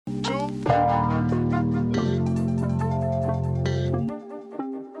Sleepers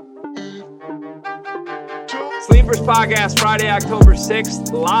Podcast, Friday, October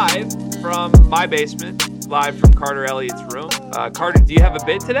 6th, live from my basement, live from Carter Elliott's room. Carter, do you have a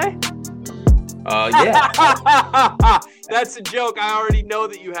bit today? Yeah. That's a joke. I already know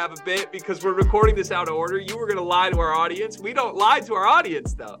that you have a bit because we're recording this out of order. You were going to lie to our audience. We don't lie to our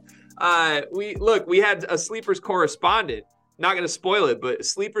audience, though. We had a Sleepers correspondent. Not going to spoil it, but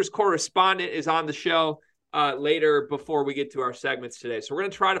Sleepers correspondent is on the show later before we get to our segments today. So we're going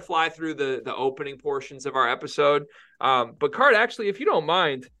to try to fly through the opening portions of our episode. But Cart, actually, if you don't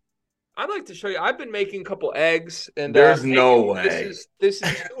mind, I'd like to show you. I've been making a couple eggs, and there's no way. This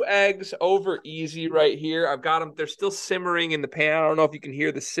is 2 eggs over easy right here. I've got them. They're still simmering in the pan. I don't know if you can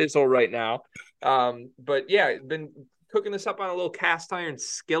hear the sizzle right now. But yeah, been cooking this up on a little cast iron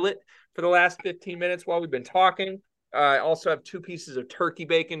skillet for the last 15 minutes while we've been talking. I also have 2 pieces of turkey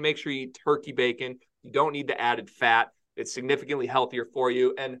bacon. Make sure you eat turkey bacon. You don't need the added fat. It's significantly healthier for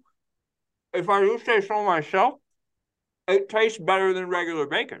you. And if I do say so myself, it tastes better than regular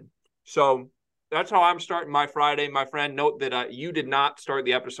bacon. So that's how I'm starting my Friday, my friend. Note that you did not start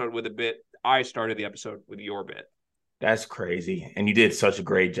the episode with a bit. I started the episode with your bit. That's crazy. And you did such a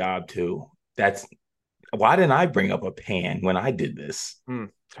great job, too. Why didn't I bring up a pan when I did this?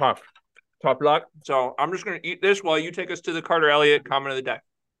 Tough luck. So I'm just going to eat this while you take us to the Carter Elliott comment of the day.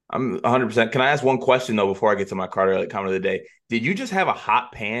 I'm 100%. Can I ask one question, though, before I get to my Carter Elliott comment of the day? Did you just have a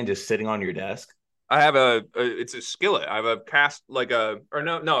hot pan just sitting on your desk? I have it's a skillet. I have a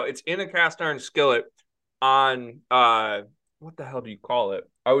it's in a cast iron skillet on, what the hell do you call it?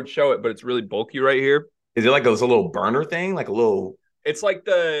 I would show it, but it's really bulky right here. Is it like a little burner thing? Like a little. It's like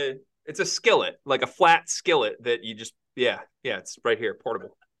it's a skillet, like a flat skillet that you just, it's right here,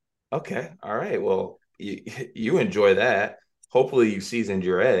 portable. Okay. All right. Well, you enjoy that. Hopefully you seasoned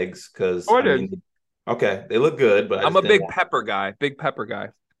your eggs because okay, they look good, but I'm a big pepper guy.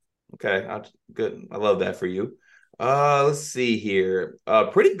 Okay, good. I love that for you. Let's see here.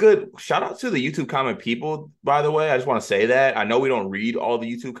 Pretty good. Shout out to the YouTube comment people, by the way. I just want to say that. I know we don't read all the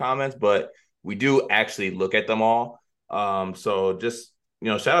YouTube comments, but we do actually look at them all. So just,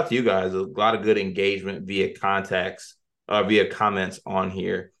 shout out to you guys. A lot of good engagement via comments on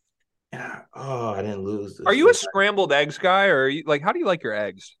here. Oh, I didn't lose this. Are you a scrambled eggs guy, or are you how do you like your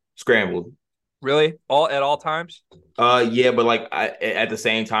eggs? Scrambled. Really? At all times? Yeah, but at the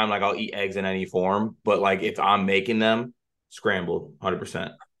same time, I'll eat eggs in any form. But if I'm making them, scrambled,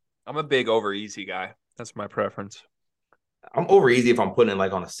 100%. I'm a big over easy guy. That's my preference. I'm over easy if I'm putting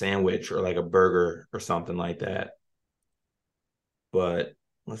it on a sandwich or a burger or something like that. But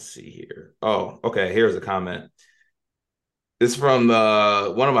let's see here. Oh, okay. Here's a comment. This is from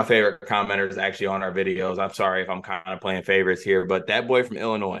one of my favorite commenters actually on our videos. I'm sorry if I'm kind of playing favorites here, but that boy from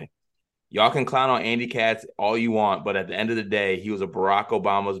Illinois. Y'all can clown on Andy Katz all you want, but at the end of the day, he was a Barack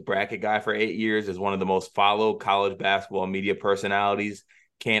Obama's bracket guy for 8 years, is one of the most followed college basketball media personalities.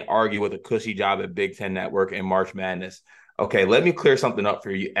 Can't argue with a cushy job at Big Ten Network and March Madness. Okay, let me clear something up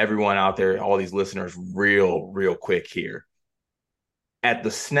for you, everyone out there, all these listeners, real quick here. At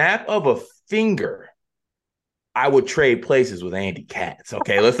the snap of a finger, I would trade places with Andy Katz.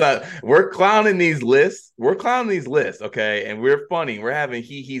 Okay, we're clowning these lists. Okay, and we're funny. We're having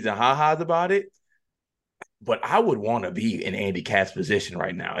he's and ha-has about it. But I would want to be in Andy Katz's position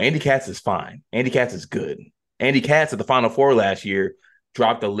right now. Andy Katz is fine. Andy Katz is good. Andy Katz at the Final Four last year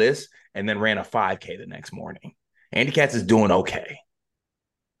dropped a list and then ran a 5K the next morning. Andy Katz is doing okay.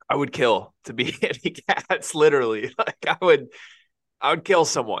 I would kill to be Andy Katz, literally. I would kill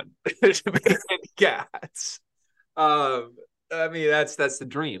someone to be Andy Katz. That's the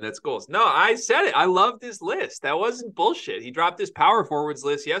dream. That's goals. No, I said it. I loved his list. That wasn't bullshit. He dropped his power forwards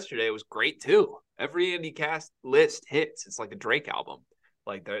list yesterday. It was great too. Every Andy Katz list hits. It's like a Drake album.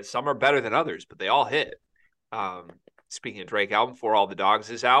 Some are better than others, but they all hit. Speaking of Drake album, For All the Dogs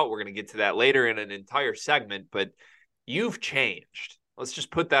is out. We're going to get to that later in an entire segment, but you've changed. Let's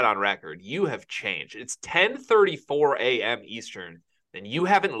just put that on record. You have changed. It's 10:34 a.m. Eastern, and you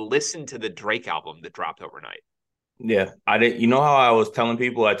haven't listened to the Drake album that dropped overnight. Yeah, I did. You know how I was telling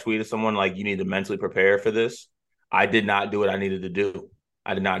people, I tweeted someone you need to mentally prepare for this. I did not do what I needed to do.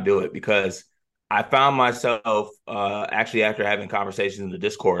 I did not do it because I found myself actually after having conversations in the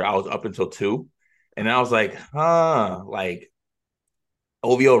Discord, I was up until 2. And I was like,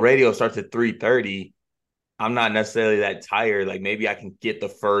 OVO radio starts at 3:30. I'm not necessarily that tired. Maybe I can get the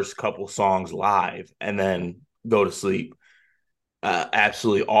first couple songs live and then go to sleep.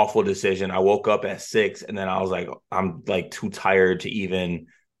 Absolutely awful decision. I woke up at 6 and then I was like, I'm too tired to even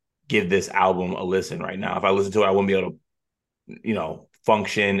give this album a listen right now. If I listen to it, I wouldn't be able to,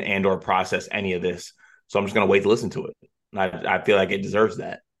 function and or process any of this. So I'm just going to wait to listen to it. I feel like it deserves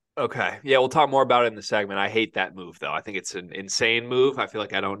that. Okay. Yeah, we'll talk more about it in the segment. I hate that move, though. I think it's an insane move. I feel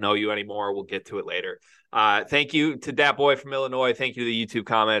like I don't know you anymore. We'll get to it later. Thank you to that boy from Illinois. Thank you to the YouTube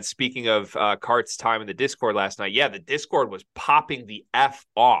comments. Speaking of Cart's time in the Discord last night, yeah, the Discord was popping the F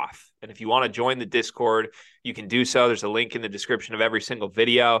off. And if you want to join the Discord, you can do so. There's a link in the description of every single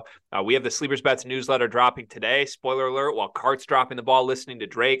video. We have the Sleepers Bets newsletter dropping today. Spoiler alert, while Cart's dropping the ball listening to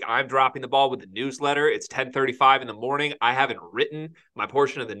Drake, I'm dropping the ball with the newsletter. It's 10:35 in the morning. I haven't written my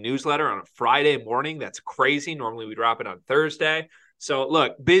portion of the newsletter on a Friday morning. That's crazy. Normally we drop it on Thursday. So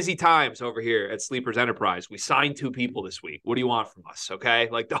look, busy times over here at Sleepers Enterprise. We signed 2 people this week. What do you want from us? Okay.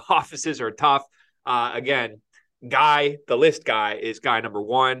 Like the offices are tough. Again, the list guy is guy number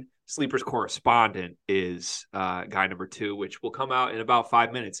 1. Sleepers Correspondent is guy number 2, which will come out in about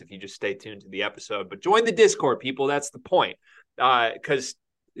 5 minutes if you just stay tuned to the episode. But join the Discord, people. That's the point. Because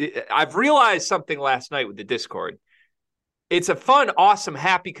I've realized something last night with the Discord. It's a fun, awesome,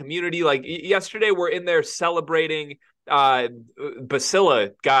 happy community. Like yesterday, we're in there celebrating.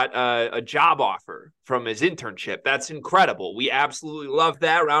 Basila got a job offer from his internship. That's incredible. We absolutely love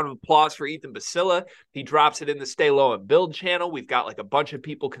that. Round of applause for Ethan Basila. He drops it in the Stay Low and Build channel. We've got like a bunch of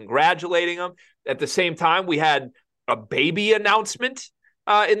people congratulating him. At the same time, we had a baby announcement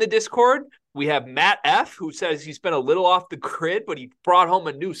in the Discord. We have Matt F, who says he's been a little off the grid, but he brought home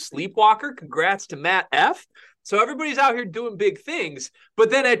a new Sleepwalker. Congrats to Matt F. So everybody's out here doing big things.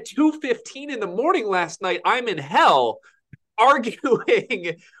 But then at 2:15 in the morning last night, I'm in hell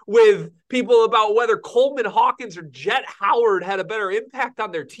arguing with people about whether Coleman Hawkins or Jet Howard had a better impact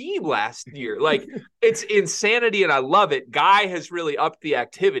on their team last year. Like, it's insanity, and I love it. Guy has really upped the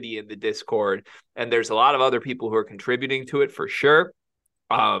activity in the Discord, and there's a lot of other people who are contributing to it for sure.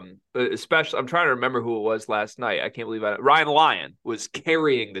 Especially, I'm trying to remember who it was last night. I can't believe Ryan Lyon was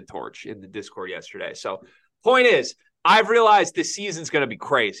carrying the torch in the Discord yesterday. So point is, I've realized this season's going to be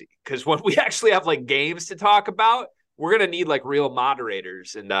crazy because when we actually have like games to talk about, we're going to need like real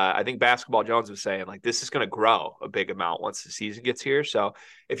moderators. And I think Basketball Jones was saying like this is going to grow a big amount once the season gets here. So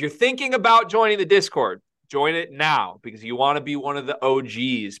if you're thinking about joining the Discord, join it now because you want to be one of the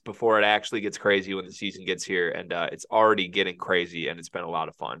OGs before it actually gets crazy when the season gets here. And it's already getting crazy and it's been a lot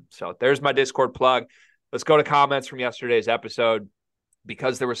of fun. So there's my Discord plug. Let's go to comments from yesterday's episode.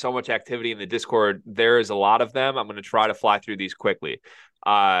 Because there was so much activity in the Discord, there is a lot of them. I'm going to try to fly through these quickly.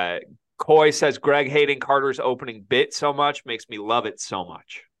 Coy says, Greg hating Carter's opening bit so much makes me love it so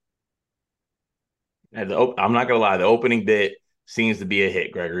much. And I'm not going to lie. The opening bit seems to be a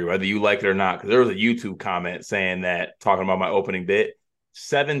hit, Gregory, whether you like it or not. Because there was a YouTube comment saying that, talking about my opening bit,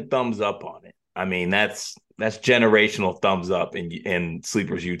 7 thumbs up on it. I mean, that's generational thumbs up in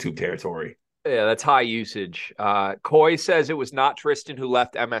Sleepers YouTube territory. Yeah, that's high usage. Coy says it was not Tristan who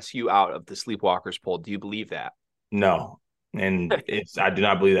left MSU out of the Sleepwalkers poll. Do you believe that? No. And I do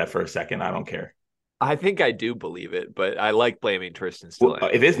not believe that for a second. I don't care. I think I do believe it, but I like blaming Tristan still. Well,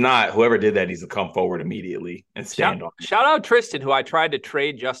 if it's not, whoever did that needs to come forward immediately and stand on it. Shout out Tristan, who I tried to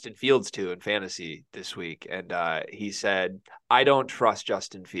trade Justin Fields to in fantasy this week. And he said, I don't trust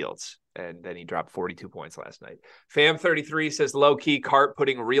Justin Fields. And then he dropped 42 points last night. Fam33 says low-key Cart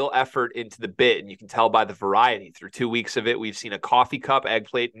putting real effort into the bit, and you can tell by the variety. Through 2 weeks of it, we've seen a coffee cup, egg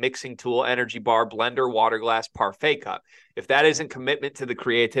plate, mixing tool, energy bar, blender, water glass, parfait cup. If that isn't commitment to the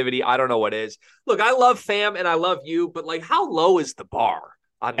creativity, I don't know what is. Look, I love Fam and I love you, but like, how low is the bar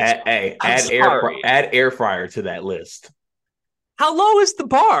on this? Add air fryer to that list. How low is the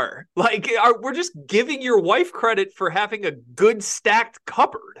bar? Like, we're just giving your wife credit for having a good stacked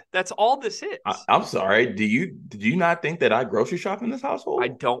cupboard. That's all this is. I'm sorry. Did you not think that I grocery shop in this household? I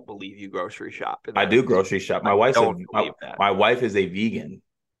don't believe you grocery shop. I do grocery shop. My wife is a vegan.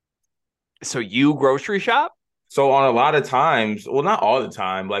 So you grocery shop? So on a lot of times, well, not all the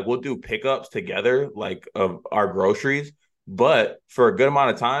time, like we'll do pickups together, like of our groceries. But for a good amount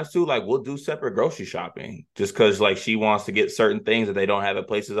of times too, like we'll do separate grocery shopping just because like she wants to get certain things that they don't have at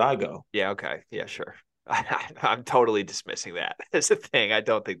places I go. Yeah. Okay. Yeah, sure. I'm totally dismissing that as a thing. I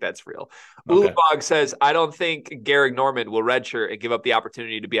don't think that's real. Okay. Ulabog says, I don't think Garrick Norman will redshirt and give up the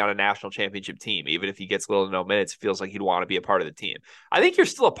opportunity to be on a national championship team. Even if he gets little to no minutes, it feels like he'd want to be a part of the team. I think you're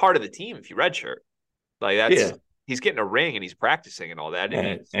still a part of the team if you redshirt. Like that's he's getting a ring and he's practicing and all that.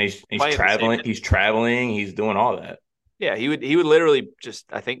 And he's traveling. He's traveling. He's doing all that. Yeah, he would literally just,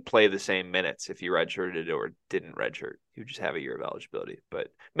 I think, play the same minutes if he redshirted or didn't redshirt. He would just have a year of eligibility. But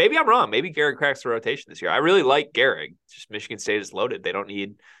maybe I'm wrong. Maybe Garrick cracks the rotation this year. I really like Garrick. Just Michigan State is loaded. They don't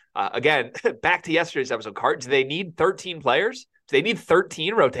need, again, back to yesterday's episode, Cart. Do they need 13 players? Do they need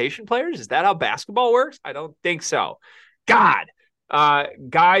 13 rotation players? Is that how basketball works? I don't think so. God.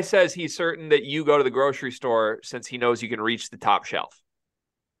 Guy says he's certain that you go to the grocery store since he knows you can reach the top shelf.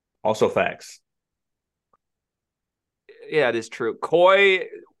 Also facts. Yeah, it is true. Coy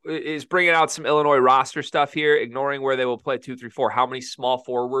is bringing out some Illinois roster stuff here, ignoring where they will play 2-3-4. How many small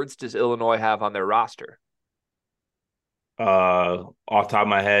forwards does Illinois have on their roster? Off the top of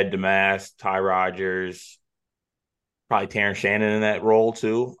my head, Damas, Ty Rogers, probably Terrence Shannon in that role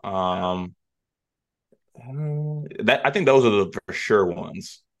too. That I think those are the for sure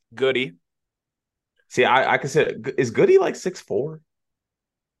ones. Goody. See, I consider is Goody like 6'4"?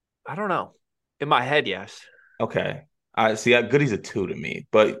 I don't know. In my head, yes. Okay. I see. Goody's a 2 to me,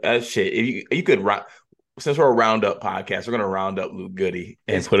 but shit. If you could since we're a roundup podcast, we're gonna round up Luke Goody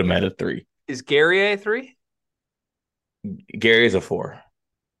and put him at a 3. Is Gary a 3? Gary is a 4.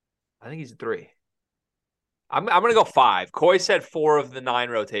 I think he's a 3. I'm gonna go 5. Coy said 4 of the 9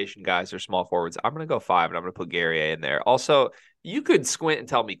 rotation guys are small forwards. I'm gonna go 5, and I'm gonna put Gary in there. Also, you could squint and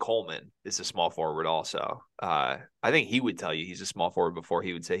tell me Coleman is a small forward. Also, I think he would tell you he's a small forward before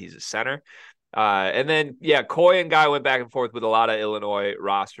he would say he's a center. And then, yeah, Coy and Guy went back and forth with a lot of Illinois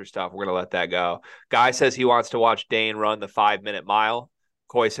roster stuff. We're going to let that go. Guy says he wants to watch Dane run the 5-minute mile.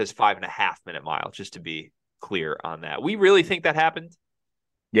 Coy says 5.5-minute mile, just to be clear on that. We really think that happened?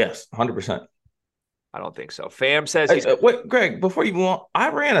 Yes, 100%. I don't think so. Fam says he's wait, Greg, before you move on, I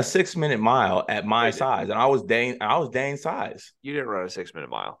ran a 6-minute mile at my size, and I was Dane's size. You didn't run a 6-minute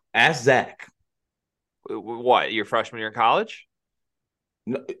mile. Ask Zach. What, your freshman year in college?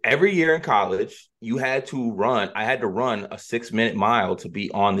 Every year in college, I had to run a 6-minute mile to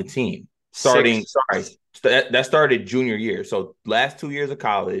be on the team. That started junior year. So last 2 years of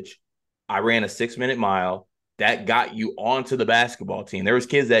college, I ran a 6-minute mile that got you onto the basketball team. There was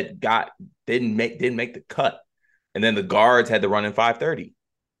kids that didn't make the cut, and then the guards had to run in 5:30.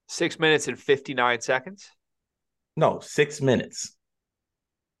 6 minutes and 59 seconds. No, 6 minutes.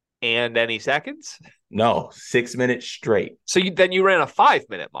 And any seconds? No, 6 minutes straight. So then you ran a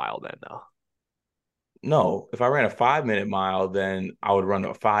 5-minute mile then, though? No, if I ran a 5-minute mile, then I would run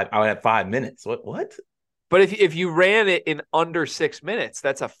I would have 5 minutes. What? But if you ran it in under 6 minutes,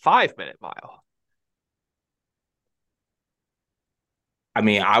 that's a 5-minute mile. I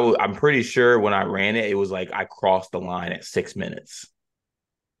mean, I'm pretty sure when I ran it, it was like I crossed the line at 6 minutes.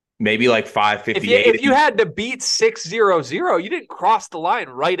 Maybe like 5:58. If you had to beat 6:00, you didn't cross the line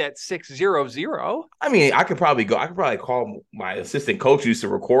right at 6:00. I mean, I could probably call my assistant coach who used to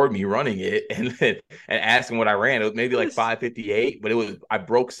record me running it and ask him what I ran. It was maybe like 5:58, but I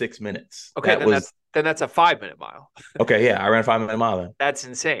broke 6 minutes. Okay, then that's a 5-minute mile. Okay, yeah, I ran a 5-minute mile then. That's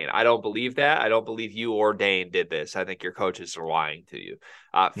insane. I don't believe that. I don't believe you or Dane did this. I think your coaches are lying to you.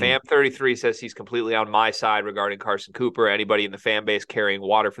 Fam33 says he's completely on my side regarding Carson Cooper. Anybody in the fan base carrying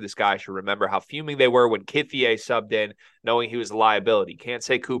water for this guy should remember how fuming they were when Kithier subbed in, knowing he was a liability. Can't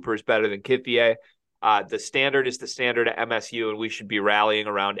say Cooper is better than Kithier. The standard is the standard at MSU, and we should be rallying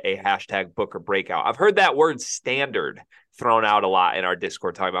around a hashtag Booker breakout. I've heard that word standard thrown out a lot in our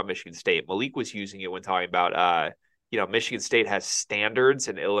Discord talking about Michigan State. Malik was using it when talking about, Michigan State has standards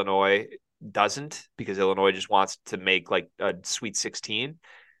and Illinois doesn't, because Illinois just wants to make like a Sweet 16.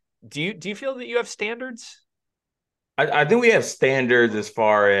 Do you feel that you have standards? I think we have standards as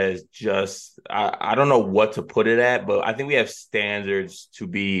far as just I don't know what to put it at, but I think we have standards to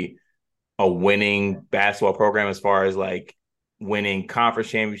be a winning basketball program as far as like winning conference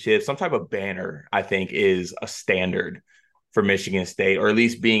championships. Some type of banner, I think, is a standard for Michigan State, or at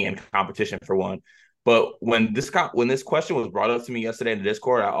least being in competition for one. But when this question was brought up to me yesterday in the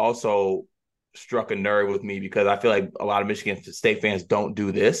Discord, I also struck a nerve with me because I feel like a lot of Michigan State fans don't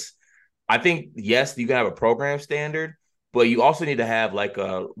do this. I think, yes, you can have a program standard, but you also need to have like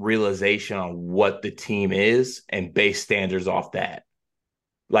a realization on what the team is and base standards off that.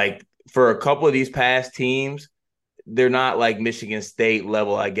 Like for a couple of these past teams, they're not like Michigan State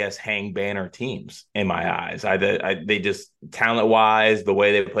level, I guess, hang banner teams in my eyes. They just talent wise, the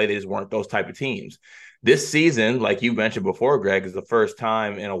way they play, they just weren't those type of teams. This season, like you mentioned before, Greg, is the first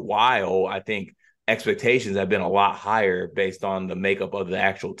time in a while, I think expectations have been a lot higher based on the makeup of the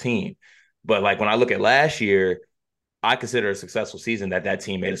actual team. But like when I look at last year, I consider a successful season that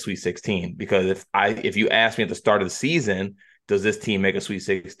team made a Sweet 16, because if you asked me at the start of the season, does this team make a Sweet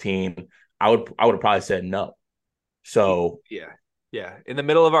 16? I would have probably said no. So yeah. In the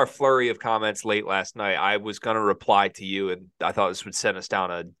middle of our flurry of comments late last night, I was going to reply to you, and I thought this would send us down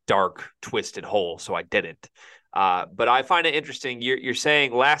a dark, twisted hole, so I didn't. But I find it interesting. You're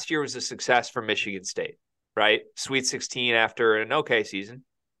saying last year was a success for Michigan State, right? Sweet 16 after an okay season.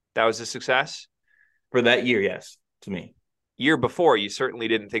 That was a success? For that year, yes, to me. Year before, you certainly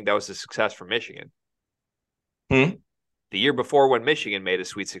didn't think that was a success for Michigan. The year before, when Michigan made a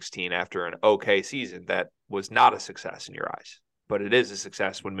Sweet 16 after an okay season, that was not a success in your eyes, but it is a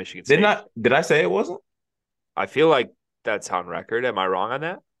success when Michigan State. Did I say it wasn't? I feel like that's on record. Am I wrong on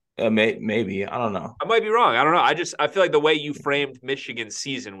that? Maybe. I don't know. I might be wrong. I don't know. I feel like the way you framed Michigan's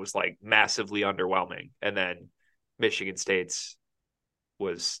season was like massively underwhelming, and then Michigan State's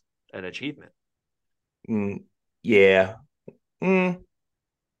was an achievement. Yeah. Mm,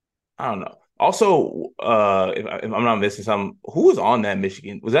 I don't know. Also, if I'm not missing something, who was on that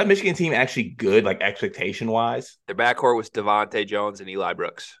Michigan? Was that Michigan team actually good, like expectation wise? Their backcourt was Devontae Jones and Eli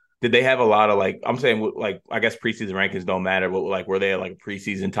Brooks. Did they have a lot of like? I'm saying like I guess preseason rankings don't matter, but like were they like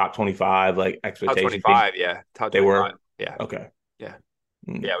preseason top 25 like Top expectation? 25, yeah. Top 25. They were. Yeah. Okay. Yeah.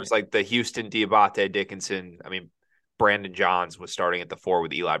 Mm. Yeah. It was like the Houston Diabate Dickinson. I mean, Brandon Johns was starting at the 4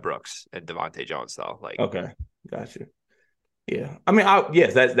 with Eli Brooks and Devontae Jones, though. Like, okay, gotcha. Yeah, I mean,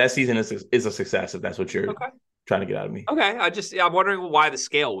 yes, that season is a success if that's what you're trying to get out of me. Okay, I'm wondering why the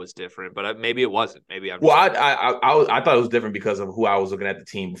scale was different, but maybe it wasn't. Maybe I'm. Well, I thought it was different because of who I was looking at the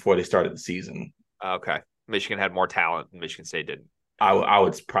team before they started the season. Okay, Michigan had more talent, and Michigan State didn't. I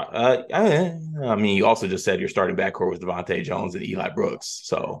mean, you also just said your starting backcourt was Devontae Jones and Eli Brooks,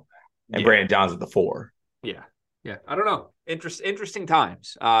 and Brandon Johns at the 4. Yeah. Yeah, I don't know. Interesting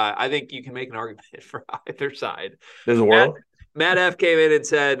times. I think you can make an argument for either side. There's a world. Matt F came in and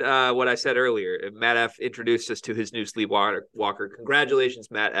said what I said earlier. Matt F introduced us to his new Sleepwalker. Congratulations,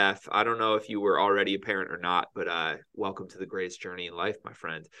 Matt F. I don't know if you were already a parent or not, but welcome to the greatest journey in life, my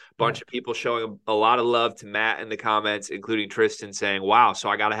friend. Bunch of people showing a lot of love to Matt in the comments, including Tristan saying, wow, so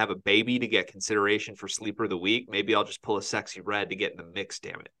I got to have a baby to get consideration for Sleeper of the Week. Maybe I'll just pull a Sexy Red to get in the mix,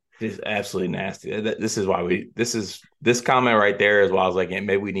 damn it. This is absolutely nasty. This is why this comment right there is why I was like,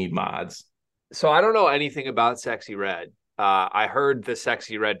 maybe we need mods. So I don't know anything about Sexy Red. I heard the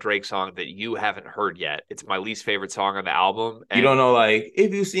Sexy Red Drake song that you haven't heard yet. It's my least favorite song on the album. You don't know, like,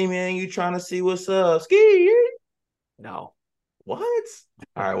 if you see me and you trying to see what's up, ski. No. What?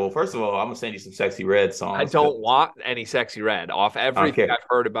 All right. Well, first of all, I'm gonna send you some Sexy Red songs. I don't want any Sexy Red off everything I've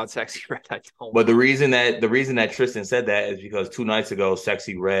heard about Sexy Red. I don't. But the reason that Tristan said that is because 2 nights ago,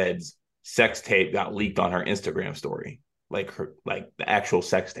 Sexy Red's sex tape got leaked on her Instagram story, like the actual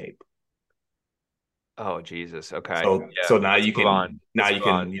sex tape. Oh Jesus! Okay. So now you can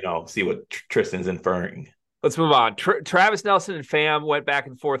see what Tristan's inferring. Let's move on. Travis Nelson and Fam went back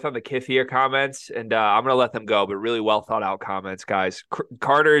and forth on the Kithier comments, and I'm going to let them go, but really well thought out comments, guys.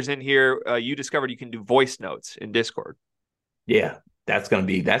 Carter is in here. You discovered you can do voice notes in Discord. Yeah, that's gonna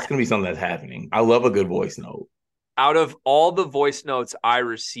be something that's happening. I love a good voice note. Out of all the voice notes I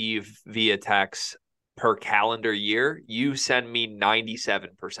receive via text per calendar year, you send me 97%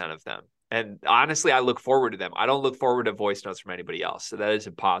 of them. And honestly, I look forward to them. I don't look forward to voice notes from anybody else. So that is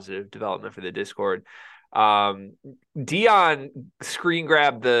a positive development for the Discord. Dion screen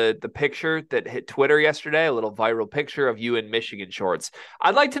grabbed the picture that hit Twitter yesterday, a little viral picture of you in Michigan shorts.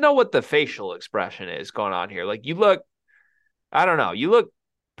 I'd like to know what the facial expression is going on here. Like, you look, I don't know, you look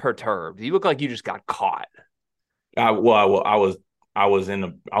perturbed. You look like you just got caught. I was in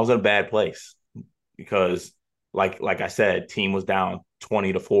a bad place because like I said, team was down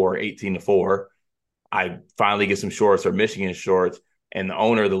 20-4, 18-4. I finally get some shorts or Michigan shorts. And the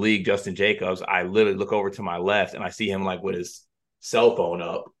owner of the league, Justin Jacobs, I literally look over to my left and I see him like with his cell phone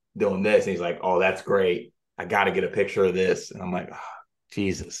up doing this. And he's like, oh, that's great. I got to get a picture of this. And I'm like, oh,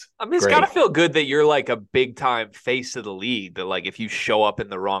 Jesus. I mean, it's got to feel good that you're like a big time face of the league, that like if you show up in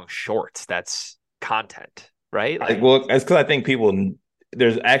the wrong shorts, that's content, right? Well, it's because I think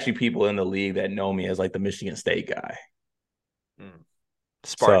there's actually people in the league that know me as like the Michigan State guy.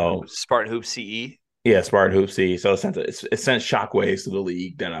 Spartan Hoop CE. Yeah, Spartan Hoop C. So it sent shockwaves to the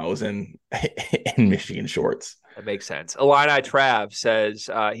league that I was in Michigan shorts. That makes sense. Illini Trav says,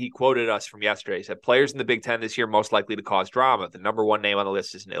 he quoted us from yesterday. He said, players in the Big Ten this year most likely to cause drama. The number one name on the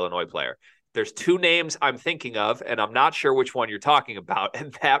list is an Illinois player. There's 2 names I'm thinking of, and I'm not sure which one you're talking about,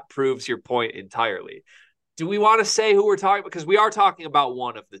 and that proves your point entirely. Do we want to say who we're talking about? Because we are talking about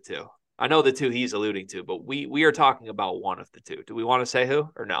one of the 2. I know the 2 he's alluding to, but we are talking about one of the 2. Do we want to say who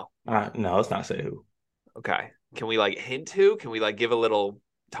or no? No, let's not say who. Okay. Can we like hint who? Can we like give a little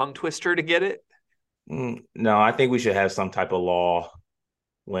tongue twister to get it? No, I think we should have some type of law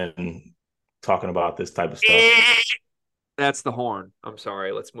when talking about this type of stuff. That's the horn. I'm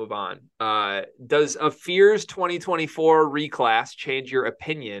sorry. Let's move on. Does a Fears 2024 reclass change your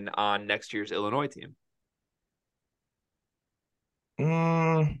opinion on next year's Illinois team?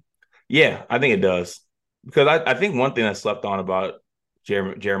 Yeah, I think it does. Because I think one thing that's slept on about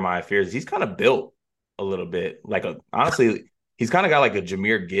Jeremiah Fears is he's kind of built a little bit. Like, honestly, he's kind of got like a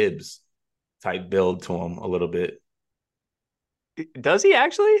Jahmyr Gibbs type build to him a little bit. Does he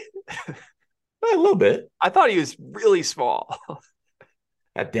actually? A little bit. I thought he was really small.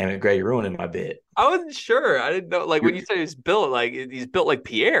 God damn it, Greg, you're ruining my bit. I wasn't sure. I didn't know. Like when you said he's built, like he's built like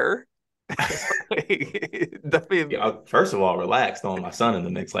Pierre. I mean, Yeah, first of all, relax throwing my son in the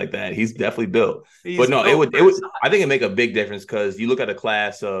mix like that. He's definitely built. But he's no, built it for his would size. I think it make a big difference because you look at a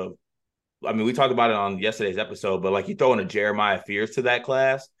class of I mean, we talked about it on yesterday's episode, but like you throw in a Jeremiah Fears to that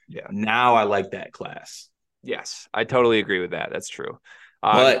class. Yeah. Now I like that class. Yes, I totally agree with that. That's true.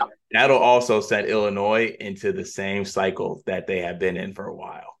 But that'll also set Illinois into the same cycle that they have been in for a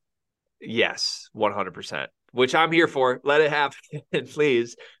while. Yes, 100%, which I'm here for. Let it happen,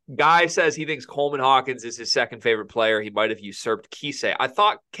 please. Guy says he thinks Coleman Hawkins is his second favorite player. He might have usurped Kisei. I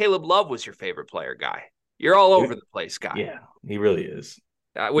thought Caleb Love was your favorite player, Guy. You're all over the place, Guy. Yeah, he really is.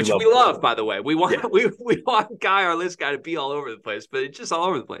 Which we love, by the way. We want we want Guy, our list guy, to be all over the place, but it's just all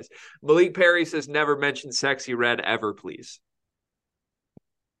over the place. Malik Perry says, never mention Sexy Red ever, please.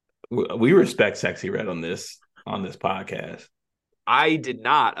 We respect Sexy Red on this podcast. I did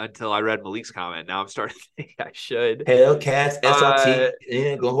not until I read Malik's comment. Now I'm starting to think I should. Hellcats,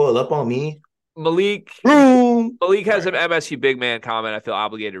 SRT, gonna hold up on me. Malik Boom. has an MSU big man comment I feel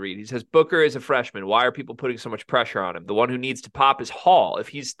obligated to read. He says, Booker is a freshman. Why are people putting so much pressure on him? The one who needs to pop is Hall. If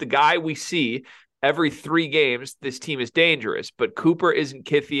he's the guy we see every 3 games, this team is dangerous. But Cooper isn't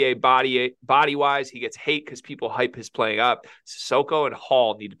Kithier body-wise. He gets hate because people hype his playing up. Sissoko and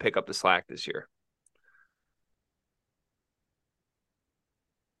Hall need to pick up the slack this year.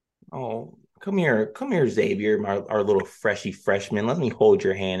 Oh, come here, Xavier, our little freshy freshman. Let me hold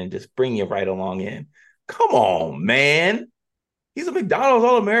your hand and just bring you right along in. Come on, man. He's a McDonald's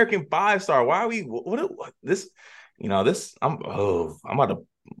All-American 5-star. Why are we what this? You know this. I'm about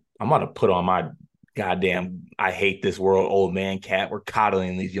to put on my goddamn I hate this world old man cap. We're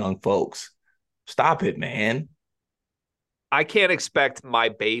coddling these young folks. Stop it, man. I can't expect my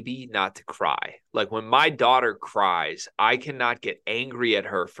baby not to cry. Like when my daughter cries, I cannot get angry at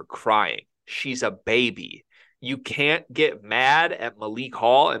her for crying. She's a baby. You can't get mad at Malik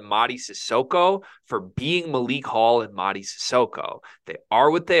Hall and Mady Sissoko for being Malik Hall and Mady Sissoko. They are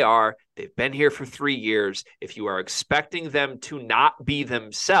what they are. They've been here for 3 years. If you are expecting them to not be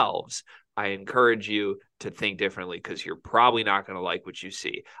themselves, I encourage you to think differently because you're probably not going to like what you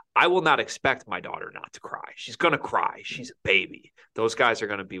see. I will not expect my daughter not to cry. She's going to cry. She's a baby. Those guys are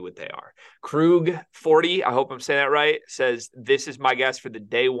going to be what they are. Krug 40, I hope I'm saying that right, says this is my guess for the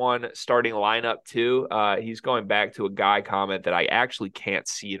day one starting lineup too. He's going back to a Guy comment that I actually can't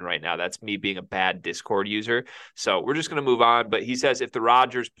see in right now. That's me being a bad Discord user. So we're just going to move on. But he says if the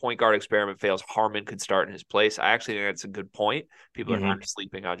Rodgers point guard experiment fails, Harmon could start in his place. I actually think that's a good point. People are not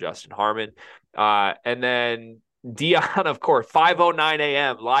sleeping on Justin Harmon. And then Dion, of course, 5:09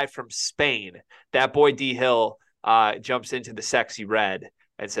 a.m. live from Spain. That boy D Hill jumps into the Sexy Red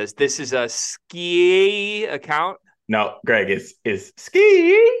and says, "This is a ski account." No, Greg, is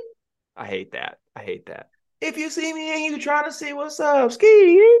ski. I hate that. If you see me and you trying to see what's up,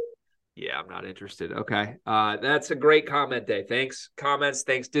 ski. Yeah, I'm not interested. Okay. That's a great comment day. Thanks, comments.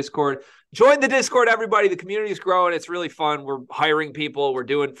 Thanks, Discord. Join the Discord, everybody. The community is growing. It's really fun. We're hiring people. We're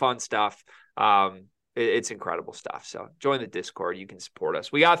doing fun stuff. It's incredible stuff. So join the Discord. You can support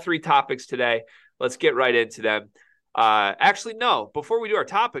us. We got 3 topics today. Let's get right into them. Actually, no. Before we do our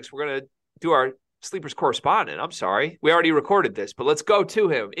topics, we're going to do our Sleepers correspondent. I'm sorry. We already recorded this, but let's go to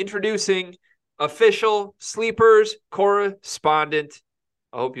him. Introducing official Sleepers correspondent.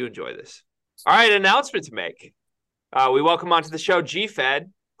 I hope you enjoy this. All right, announcement to make. We welcome onto the show G-Fed,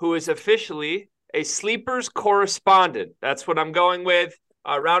 who is officially a Sleepers correspondent. That's what I'm going with.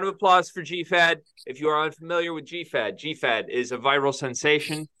 Round of applause for G-Fed. If you are unfamiliar with G-Fed is a viral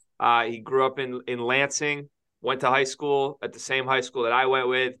sensation. He grew up in Lansing, went to high school at the same high school that I went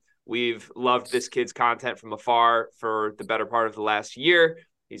with. We've loved this kid's content from afar for the better part of the last year.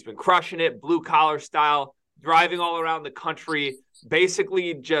 He's been crushing it, blue-collar style, driving all around the country,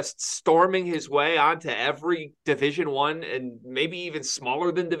 basically just storming his way onto every Division I and maybe even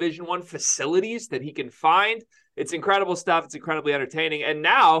smaller than Division I facilities that he can find. It's incredible stuff. It's incredibly entertaining. And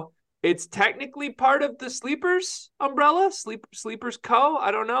now it's technically part of the Sleepers umbrella, Sleepers Co.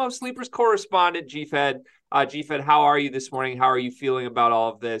 I don't know. Sleepers correspondent, G-Fed. G-Fed, how are you this morning? How are you feeling about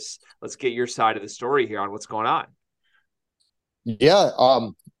all of this? Let's get your side of the story here on what's going on. Yeah,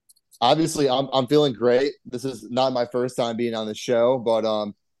 obviously I'm feeling great. This is not my first time being on the show, but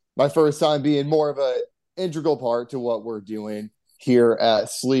my first time being more of a integral part to what we're doing here at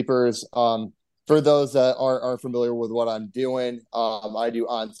Sleepers. For those that aren't familiar with what I'm doing, I do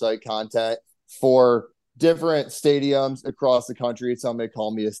on-site content for different stadiums across the country. Some may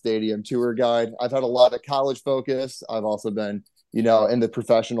call me a stadium tour guide. I've had a lot of college focus. I've also been in the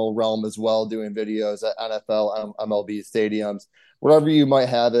professional realm as well, doing videos at NFL, MLB stadiums, wherever you might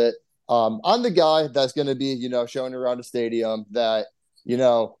have it. I'm the guy that's going to be, showing around a stadium that,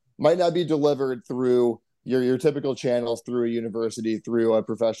 might not be delivered through your typical channels, through a university, through a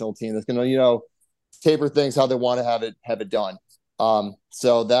professional team that's going to, taper things how they want to have it done.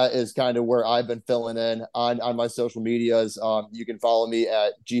 So that is kind of where I've been filling in on my social medias. You can follow me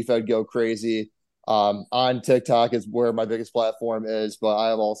at GFed Go Crazy. On TikTok is where my biggest platform is, but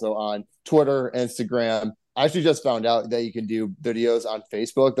I am also on Twitter, Instagram. I actually just found out that you can do videos on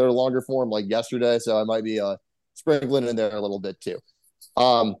Facebook that are longer form, like yesterday. So I might be sprinkling in there a little bit too.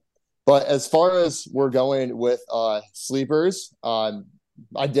 But as far as we're going with sleepers,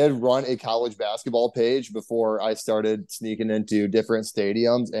 I did run a college basketball page before I started sneaking into different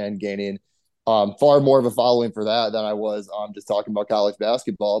stadiums and gaining far more of a following for that than I was just talking about college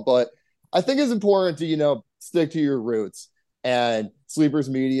basketball. But I think it's important to, stick to your roots. And Sleepers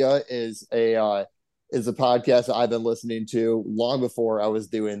Media is a podcast that I've been listening to long before I was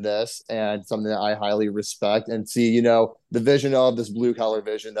doing this, and something that I highly respect and see, the vision of this blue collar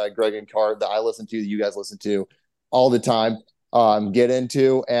vision that Greg and Cart, that I listen to, that you guys listen to all the time, get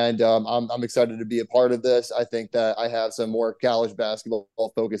into. And I'm excited to be a part of this. I think that I have some more college basketball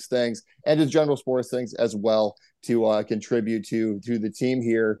focused things and just general sports things as well to contribute to the team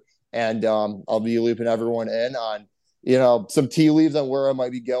here. And I'll be looping everyone in on, some tea leaves on where I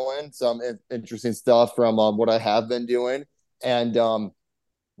might be going, some interesting stuff from what I have been doing, and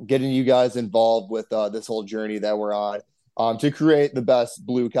getting you guys involved with this whole journey that we're on to create the best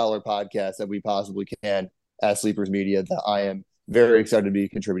blue collar podcast that we possibly can at Sleepers Media, that I am very excited to be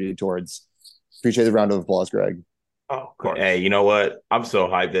contributing towards. Appreciate the round of applause, Greg. Oh, hey, you know what? I'm so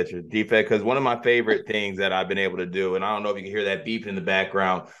hyped that you're defense, because one of my favorite things that I've been able to do, and I don't know if you can hear that beep in the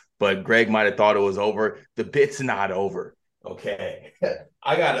background, but Greg might have thought it was over. The bit's not over. Okay.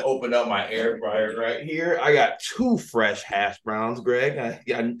 I got to open up my air fryer right here. I got 2 fresh hash browns, Greg.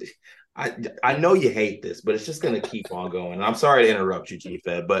 I know you hate this, but it's just going to keep on going. And I'm sorry to interrupt you,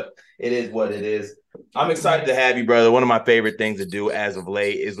 G-Fed, but it is what it is. I'm excited to have you, brother. One of my favorite things to do as of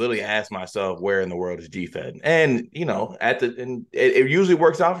late is literally ask myself, where in the world is G-Fed? And, it usually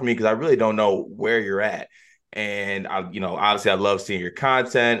works out for me because I really don't know where you're at. And obviously I love seeing your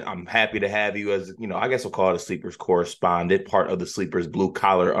content. I'm happy to have you as, I guess we'll call it a Sleepers correspondent, part of the Sleepers blue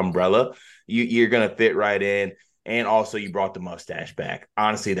collar umbrella. You're going to fit right in. And also you brought the mustache back.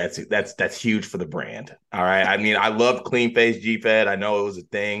 Honestly, that's huge for the brand. All right. I mean, I love clean face G-Fed. I know it was a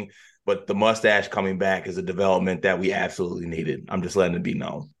thing, but the mustache coming back is a development that we absolutely needed. I'm just letting it be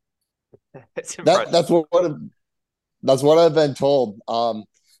known. That's what I've been told.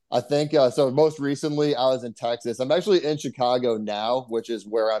 I think so. Most recently, I was in Texas. I'm actually in Chicago now, which is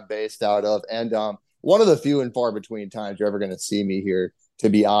where I'm based out of, and one of the few and far between times you're ever going to see me here, to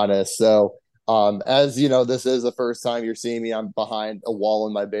be honest. So, as you know, this is the first time you're seeing me. I'm behind a wall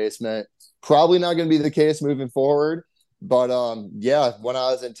in my basement. Probably not going to be the case moving forward. But yeah, when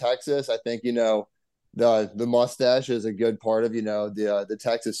I was in Texas, I think the mustache is a good part of the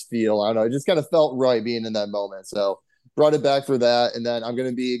Texas feel. I don't know. It just kind of felt right being in that moment. So brought it back for that, and then I'm going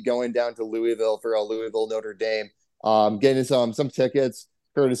to be going down to Louisville for a Louisville Notre Dame, getting some tickets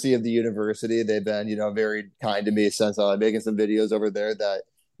courtesy of the university. They've been very kind to me since making some videos over there that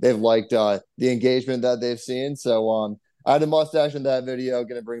they've liked the engagement that they've seen. So I had a mustache in that video,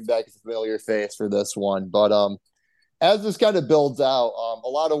 going to bring back a familiar face for this one. But as this kind of builds out, a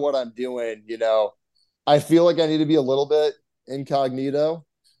lot of what I'm doing, I feel like I need to be a little bit incognito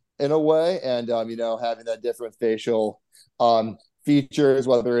in a way, and having that different facial features,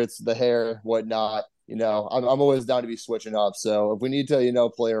 whether it's the hair, whatnot. I'm always down to be switching up. So if we need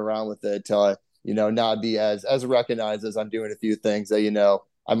to play around with it to not be as recognized, as I'm doing a few things that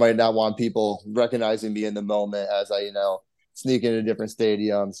I might not want people recognizing me in the moment as I sneak into different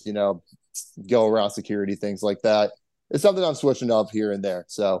stadiums, go around security, things like that. It's something I'm switching up here and there.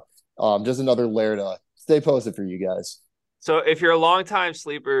 So just another layer to stay posted for you guys. So if you're a longtime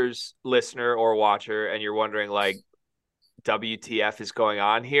Sleepers listener or watcher and you're wondering, like, WTF is going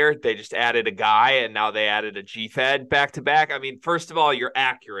on here, they just added a guy and now they added a G-Fed back to back. I mean, first of all, you're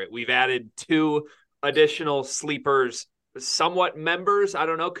accurate. We've added 2 additional Sleepers, somewhat members, I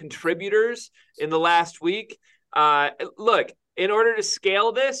don't know, contributors in the last week. Look, in order to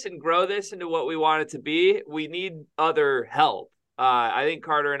scale this and grow this into what we want it to be, we need other help. I think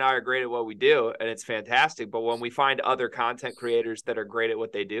Carter and I are great at what we do, and it's fantastic. But when we find other content creators that are great at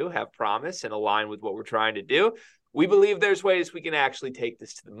what they do, have promise, and align with what we're trying to do, we believe there's ways we can actually take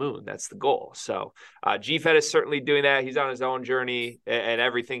this to the moon. That's the goal. So GFED is certainly doing that. He's on his own journey, and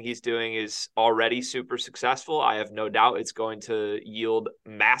everything he's doing is already super successful. I have no doubt it's going to yield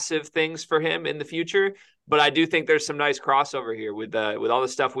massive things for him in the future. But I do think there's some nice crossover here with all the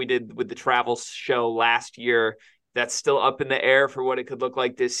stuff we did with the travel show last year. That's still up in the air for what it could look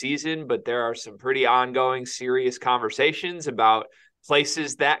like this season, but there are some pretty ongoing, serious conversations about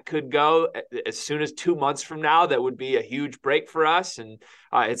places that could go as soon as 2 months from now. That would be a huge break for us. And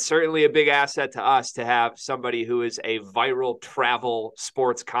it's certainly a big asset to us to have somebody who is a viral travel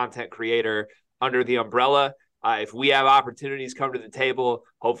sports content creator under the umbrella. If we have opportunities come to the table,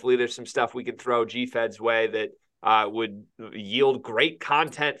 hopefully there's some stuff we can throw GFED's way that would yield great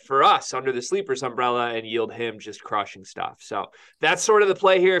content for us under the Sleepers umbrella and yield him just crushing stuff. So that's sort of the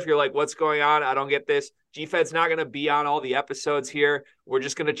play here. If you're like, what's going on? I don't get this. GFED's not going to be on all the episodes here. We're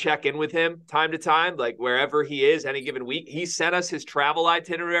just going to check in with him time to time, like wherever he is any given week. He sent us his travel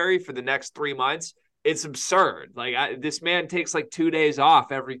itinerary for the next 3 months. It's absurd. Like this man takes like 2 days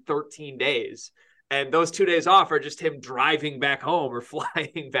off every 13 days. And those 2 days off are just him driving back home or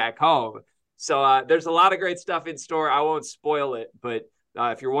flying back home. So there's a lot of great stuff in store. I won't spoil it, but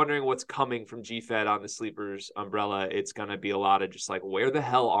if you're wondering what's coming from GFED on the Sleepers umbrella, it's going to be a lot of just like, where the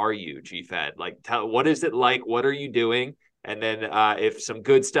hell are you, GFED? Like, what is it like? What are you doing? And then if some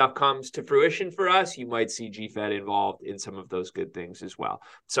good stuff comes to fruition for us, you might see GFED involved in some of those good things as well.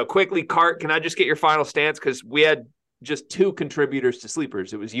 So quickly, Cart, can I just get your final stance? Because we had just 2 contributors to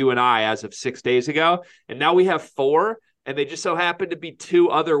Sleepers. It was you and I as of 6 days ago, and now we have 4. And they just so happen to be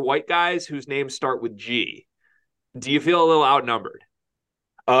 2 other white guys whose names start with G. Do you feel a little outnumbered?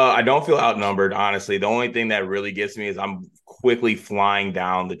 I don't feel outnumbered, honestly. The only thing that really gets me is I'm quickly flying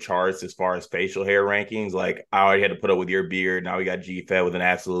down the charts as far as facial hair rankings. Like, I already had to put up with your beard. Now we got GFED with an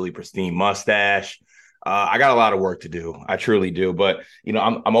absolutely pristine mustache. I got a lot of work to do. I truly do. But,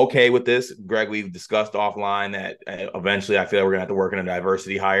 I'm okay with this. Greg, we've discussed offline that eventually I feel like we're going to have to work in a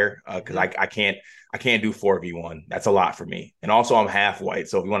diversity hire because I can't do 4v1. That's a lot for me. And also I'm half white.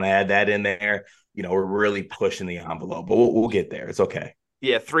 So if you want to add that in there, we're really pushing the envelope, but we'll get there. It's okay.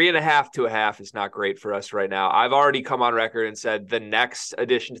 Yeah, 3.5 to a half is not great for us right now. I've already come on record and said the next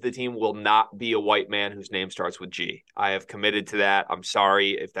addition to the team will not be a white man whose name starts with G. I have committed to that. I'm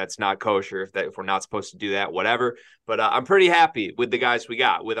sorry if that's not kosher, if we're not supposed to do that, whatever. But I'm pretty happy with the guys we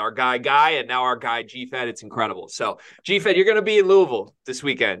got, with our guy, and now our guy GFED. It's incredible. So GFED, you're going to be in Louisville this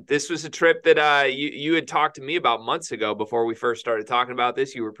weekend. This was a trip that you had talked to me about months ago before we first started talking about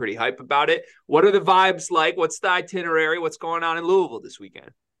this. You were pretty hype about it. What are the vibes like? What's the itinerary? What's going on in Louisville this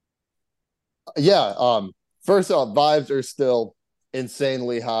weekend? Yeah. First off, vibes are still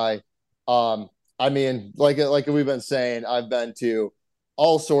insanely high. I mean, like we've been saying, I've been to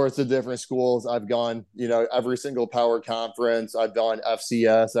all sorts of different schools. I've gone, every single power conference. I've gone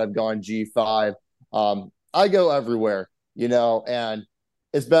FCS. I've gone G5. I go everywhere, and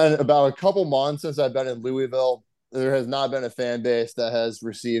it's been about a couple months since I've been in Louisville. There has not been a fan base that has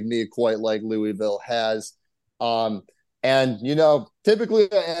received me quite like Louisville has. And,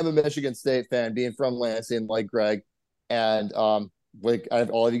 typically I am a Michigan State fan, being from Lansing, like Greg. And like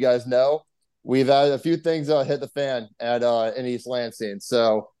all of you guys know, we've had a few things hit the fan in East Lansing.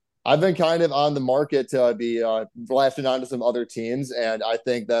 So I've been kind of on the market to be latching on to some other teams. And I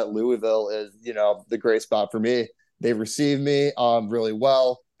think that Louisville is, the great spot for me. They've received me really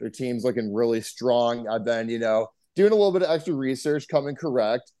well. Their team's looking really strong. I've been, doing a little bit of extra research, coming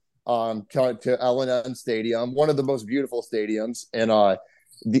correct. To L&N Stadium, one of the most beautiful stadiums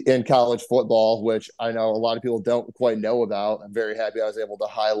in college football, which I know a lot of people don't quite know about. I'm very happy I was able to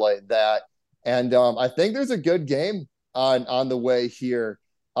highlight that. And I think there's a good game on the way here.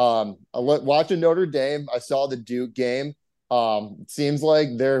 Watching Notre Dame, I saw the Duke game. It seems like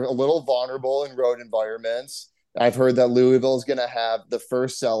they're a little vulnerable in road environments. I've heard that Louisville is going to have the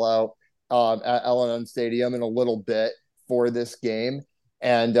first sellout at L&N Stadium in a little bit for this game.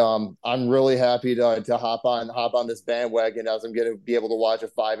 And I'm really happy to hop on this bandwagon as I'm going to be able to watch a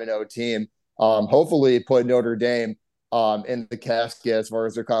 5-0 team. Hopefully put Notre Dame in the casket as far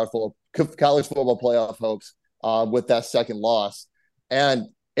as their college football playoff hopes with that second loss. And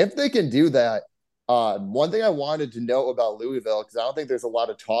if they can do that, one thing I wanted to know about Louisville, because I don't think there's a lot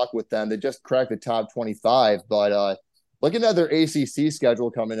of talk with them. They just cracked the top 25, but looking at their ACC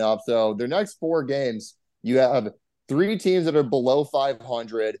schedule coming up, so their next 4 games, you have 3 teams that are below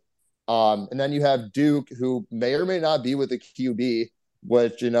 500. And then you have Duke, who may or may not be with a QB.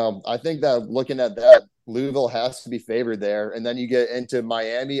 which, I think that looking at that, Louisville has to be favored there. And then you get into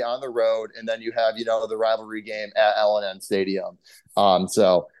Miami on the road, and then you have, the rivalry game at L&N Stadium.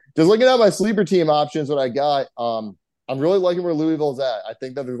 So just looking at my sleeper team options, what I got, I'm really liking where Louisville's at. I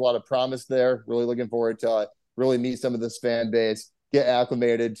think that there's a lot of promise there. Really looking forward to really meet some of this fan base, get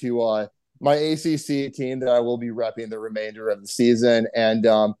acclimated to my ACC team that I will be repping the remainder of the season, and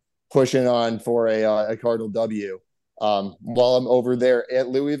pushing on for a Cardinal W. While I'm over there at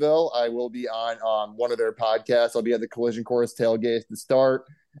Louisville, I will be on one of their podcasts. I'll be at the Collision Course tailgate to start,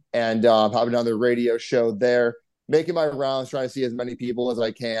 and having another radio show there, making my rounds, trying to see as many people as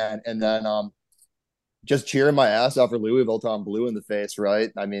I can, and then just cheering my ass off for Louisville till I'm blue in the face,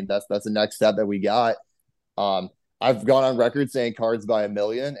 right? I mean, that's the next step that we got. I've gone on record saying Cards by a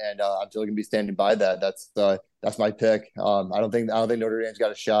million, and I'm still gonna be standing by that. That's my pick. I don't think Notre Dame's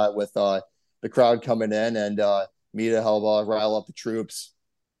got a shot with the crowd coming in, and me to help rile up the troops.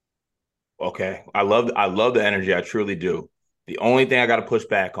 Okay. I love the energy. I truly do. The only thing I got to push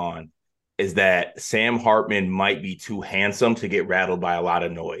back on is that Sam Hartman might be too handsome to get rattled by a lot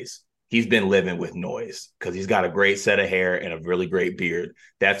of noise. He's been living with noise because he's got a great set of hair and a really great beard.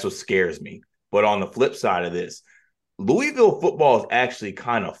 That's what scares me. But on the flip side of this, Louisville football is actually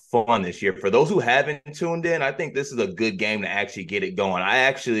kind of fun this year. For those who haven't tuned in, I think this is a good game to actually get it going. I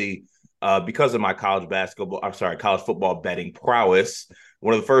actually, because of my college football betting prowess,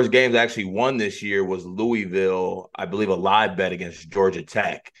 one of the first games I actually won this year was Louisville, I believe, a live bet against Georgia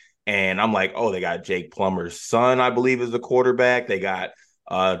Tech. And I'm like, oh, they got Jake Plummer's son, I believe, is the quarterback. They got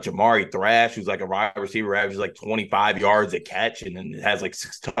Jamari Thrash, who's like a wide receiver, averages like 25 yards a catch, and then has like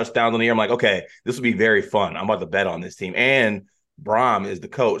 6 touchdowns in the year. I'm like, okay, this will be very fun. I'm about to bet on this team. And Brom is the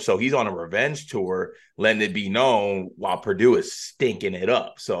coach. So he's on a revenge tour, letting it be known while Purdue is stinking it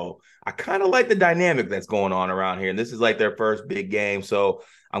up. So I kind of like the dynamic that's going on around here. And this is like their first big game. So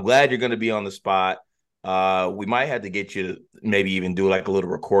I'm glad you're going to be on the spot. We might have to get you to maybe even do like a little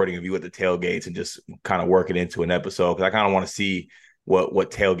recording of you at the tailgates and just kind of work it into an episode, because I kind of want to see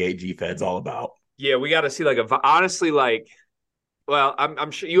what tailgate G-Fed's all about. Yeah, we got to see honestly, well,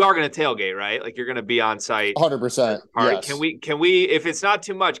 I'm sure you are going to tailgate, right? Like you're going to be on site. 100%. All right. Yes. Can we, if it's not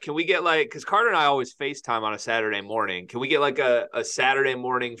too much, can we get because Carter and I always FaceTime on a Saturday morning. Can we get like a Saturday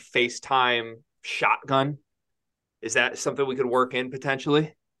morning FaceTime shotgun? Is that something we could work in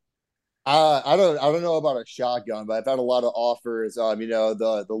potentially? I don't know about a shotgun, but I've had a lot of offers.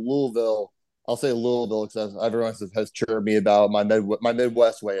 The Louisville, I'll say Louisville because everyone has chirped me about my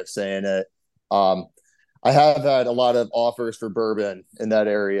Midwest way of saying it. I have had a lot of offers for bourbon in that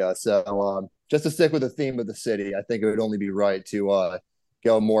area, so just to stick with the theme of the city, I think it would only be right to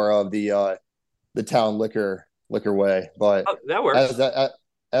go more of the town liquor way. But that works.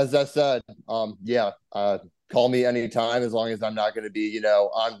 As that said, call me anytime as long as I'm not going to be,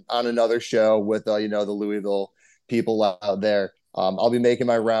 on another show with, the Louisville people out there. I'll be making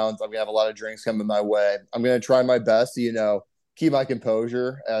my rounds. I'm going to have a lot of drinks coming my way. I'm going to try my best to, keep my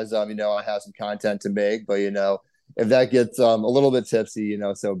composure as, I have some content to make. But, if that gets a little bit tipsy,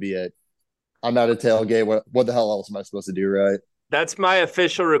 so be it. I'm at a tailgate. What the hell else am I supposed to do, right? That's my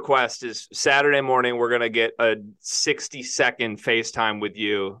official request is Saturday morning, we're going to get a 60-second FaceTime with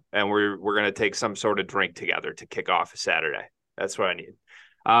you, and we're going to take some sort of drink together to kick off a Saturday. That's what I need.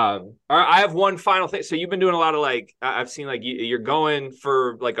 All right, I have one final thing. So you've been doing a lot of I've seen you're going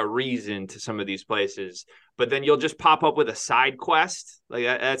for like a reason to some of these places, but then you'll just pop up with a side quest. Like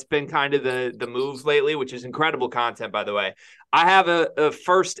that's been kind of the move lately, which is incredible content, by the way. I have a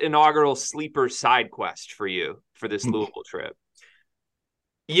first inaugural sleeper side quest for you for this Louisville trip.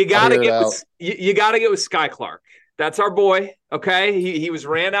 You gotta get with Sky Clark. That's our boy. Okay. He was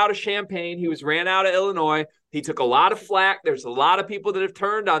ran out of Champaign. He was ran out of Illinois. He took a lot of flack. There's a lot of people that have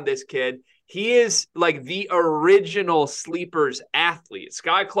turned on this kid. He is like the original sleepers athlete.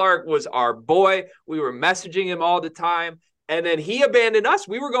 Sky Clark was our boy. We were messaging him all the time. And then he abandoned us.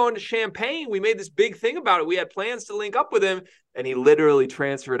 We were going to Champaign. We made this big thing about it. We had plans to link up with him, and he literally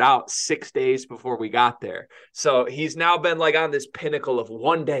transferred out 6 days before we got there. So he's now been on this pinnacle of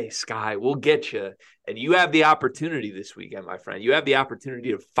one day, Sky, we'll get you. And you have the opportunity this weekend, my friend. You have the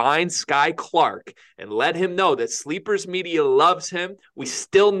opportunity to find Sky Clark and let him know that Sleepers Media loves him. We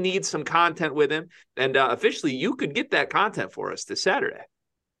still need some content with him. And officially, you could get that content for us this Saturday.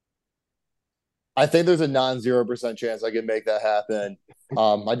 I think there's a 0% chance I can make that happen.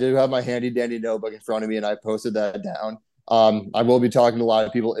 I do have my handy dandy notebook in front of me, and I posted that down. I will be talking to a lot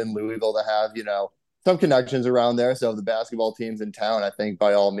of people in Louisville that have, some connections around there. So if the basketball team's in town, I think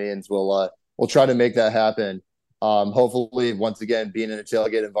by all means we'll try to make that happen. Hopefully, once again, being in a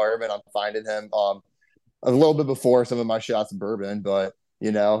tailgate environment, I'm finding him. a little bit before some of my shots of bourbon, but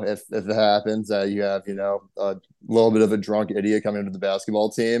if it happens that you have, a little bit of a drunk idiot coming into the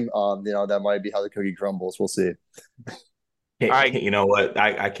basketball team, that might be how the cookie crumbles. We'll see. All right. You know what?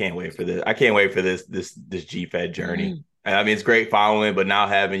 I can't wait for this. I can't wait for this G-Fed journey. I mean, it's great following, but now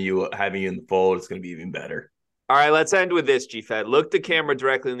having you in the fold, it's going to be even better. All right, let's end with this, G-Fed. Look the camera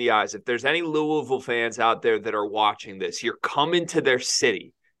directly in the eyes. If there's any Louisville fans out there that are watching this, you're coming to their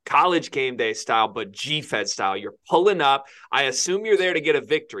city, college game day style, but G-Fed style. You're pulling up. I assume you're there to get a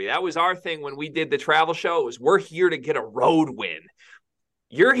victory. That was our thing when we did the travel show. It was we're here to get a road win.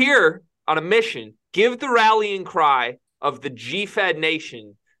 You're here on a mission. Give the rallying cry of the G-Fed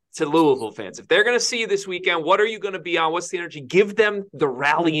Nation to Louisville fans. If they're going to see you this weekend, what are you going to be on? What's the energy? Give them the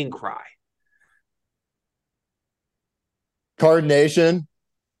rallying cry. Card Nation,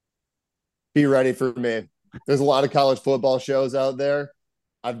 be ready for me. There's a lot of college football shows out there.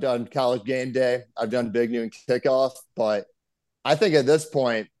 I've done college game day. I've done big noon kickoff, but I think at this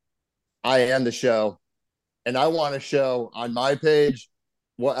point, I am the show. And I want to show on my page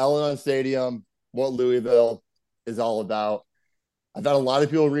what Allen Stadium, what Louisville is all about. I've had a lot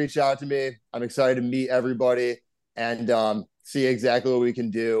of people reach out to me. I'm excited to meet everybody and see exactly what we can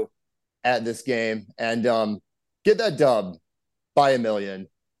do at this game and get that dub by 1 million.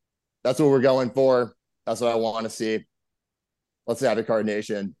 That's what we're going for. That's what I want to see. Let's have it, Card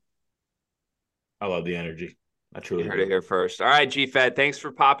Nation. I love the energy. I truly heard it here first. All right, G-Fed, thanks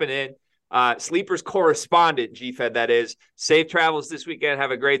for popping in. Sleepers correspondent, G-Fed, that is. Safe travels this weekend.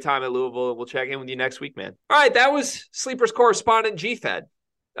 Have a great time at Louisville. We'll check in with you next week, man. All right, that was Sleepers correspondent, G-Fed.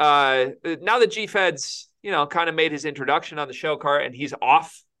 Now that G-Fed's, kind of made his introduction on the show, Cart, and he's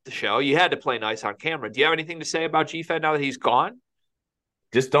off the show, you had to play nice on camera. Do you have anything to say about G-Fed now that he's gone?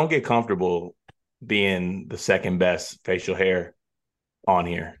 Just don't get comfortable being the second best facial hair on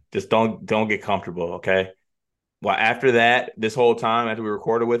here. Just don't get comfortable, okay? Well, after that, this whole time after we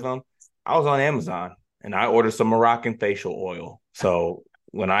recorded with him, I was on Amazon and I ordered some Moroccan facial oil. So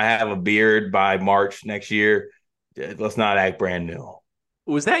when I have a beard by March next year, let's not act brand new.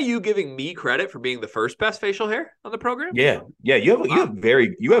 Was that you giving me credit for being the first best facial hair on the program? Yeah. You have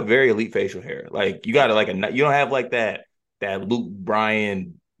very elite facial hair. Like you got you don't have like that Luke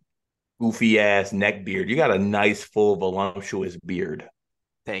Bryan goofy ass neck beard. You got a nice full voluptuous beard.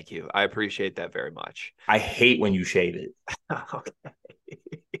 Thank you. I appreciate that very much. I hate when you shave it. Okay.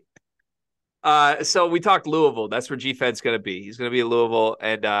 So we talked Louisville. That's where G-Fed's going to be. He's going to be in Louisville.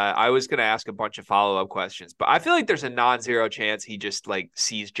 And I was going to ask a bunch of follow-up questions. But I feel like there's a non-zero chance he just,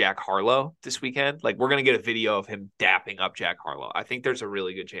 sees Jack Harlow this weekend. We're going to get a video of him dapping up Jack Harlow. I think there's a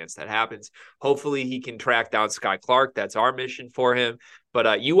really good chance that happens. Hopefully he can track down Sky Clark. That's our mission for him.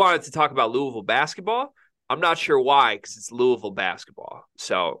 But you wanted to talk about Louisville basketball. I'm not sure why, because it's Louisville basketball.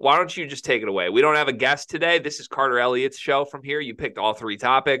 So why don't you just take it away? We don't have a guest today. This is Carter Elliott's show from here. You picked all 3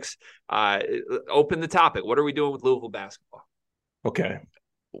 topics. Open the topic. What are we doing with Louisville basketball? Okay.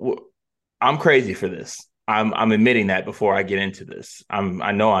 I'm crazy for this. I'm admitting that before I get into this.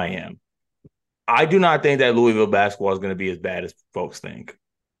 I know I am. I do not think that Louisville basketball is going to be as bad as folks think.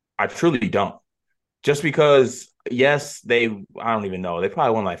 I truly don't. Just because, yes, I don't even know. They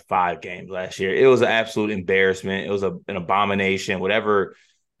probably won 5 games last year. It was an absolute embarrassment. It was an abomination, whatever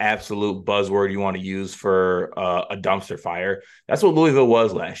absolute buzzword you want to use for a dumpster fire. That's what Louisville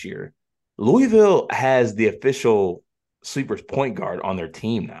was last year. Louisville has the official Sleepers point guard on their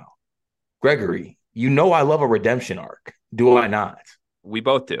team now. Gregory, I love a redemption arc. Do I not? We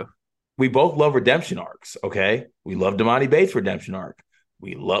both do. We both love redemption arcs, okay? We love Damani Bates' redemption arc.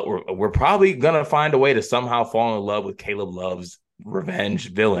 We're probably gonna find a way to somehow fall in love with Caleb Love's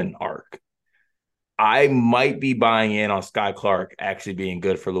revenge villain arc. I might be buying in on Sky Clark actually being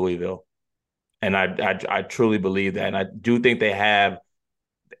good for Louisville, and I truly believe that. And I do think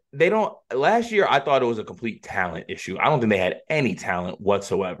they don't. Last year, I thought it was a complete talent issue. I don't think they had any talent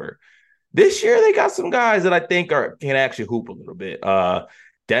whatsoever. This year, they got some guys that I think can actually hoop a little bit.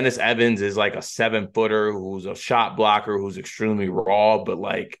 Dennis Evans is a 7-footer who's a shot blocker who's extremely raw, but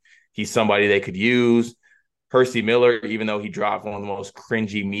he's somebody they could use. Percy Miller, even though he dropped one of the most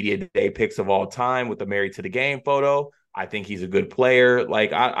cringy media day pics of all time with the Married to the Game photo, I think he's a good player.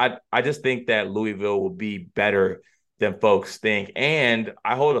 I just think that Louisville will be better than folks think. And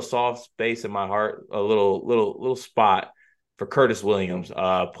I hold a soft space in my heart, a little spot for Curtis Williams.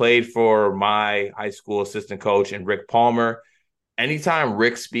 Played for my high school assistant coach and Rick Palmer. Anytime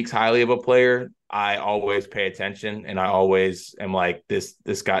Rick speaks highly of a player, I always pay attention, and I always am like, this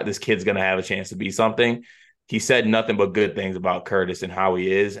kid's gonna have a chance to be something. He said nothing but good things about Curtis and how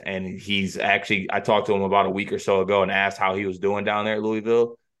he is, and I talked to him about a week or so ago and asked how he was doing down there at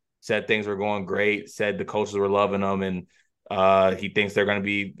Louisville. said things were going great, said the coaches were loving them, and he thinks they're going to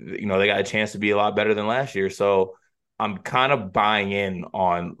be, they got a chance to be a lot better than last year. So I'm kind of buying in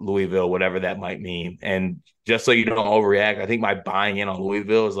on Louisville, whatever that might mean. And just so you don't overreact, I think my buying in on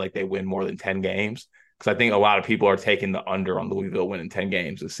Louisville is like they win more than 10 games, because I think a lot of people are taking the under on Louisville winning 10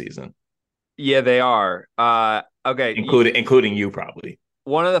 games this season. Yeah, they are. Okay. Including you probably.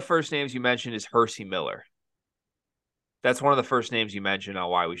 One of the first names you mentioned is Hersey Miller. That's one of the first names you mentioned on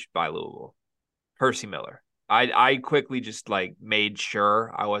why we should buy Louisville. Hersey Miller. I quickly just like made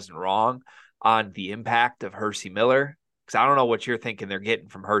sure I wasn't wrong on the impact of Hersey Miller, because I don't know what you're thinking they're getting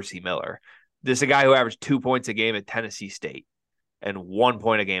from Hersey Miller. This is a guy who averaged 2 points a game at Tennessee State and 1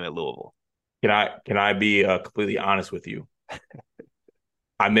 point a game at Louisville. Can I be completely honest with you?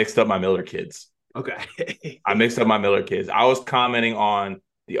 I mixed up my Miller kids. Okay. I mixed up my Miller kids. I was commenting on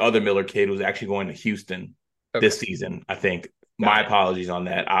the other Miller kid who was actually going to Houston this season, I think. My apologies on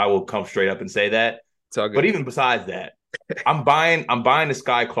that. I will come straight up and say that. It's all good. But even besides that, I'm buying the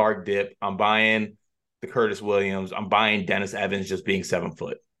Sky Clark dip. I'm buying the Curtis Williams. I'm buying Dennis Evans just being 7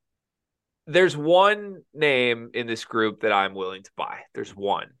 foot. There's one name in this group that I'm willing to buy. There's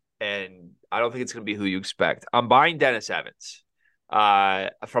one. And I don't think it's going to be who you expect. I'm buying Dennis Evans.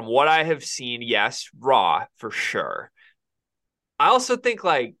 From what I have seen, yes, raw for sure. I also think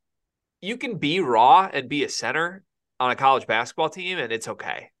like you can be raw and be a center on a college basketball team, and it's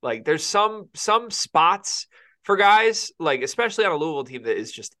okay. Like there's some spots for guys, like especially on a Louisville team that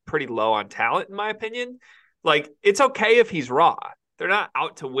is just pretty low on talent, in my opinion. Like it's okay if he's raw. They're not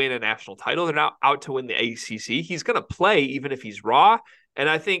out to win a national title. They're not out to win the ACC. He's going to play even if he's raw. And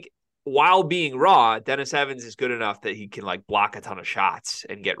I think while being raw, Dennis Evans is good enough that he can like block a ton of shots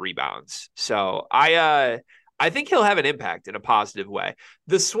and get rebounds. So I think he'll have an impact in a positive way.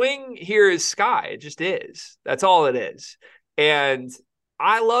 The swing here is Sky. It just is. That's all it is. And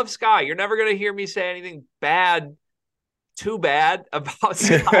I love Sky. You're never going to hear me say anything too bad about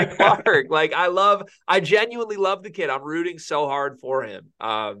Sky Clark. Like I genuinely love the kid. I'm rooting so hard for him.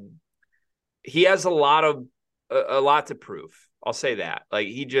 He has a lot to prove. I'll say that. Like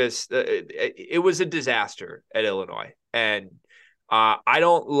he just, it was a disaster at Illinois. And I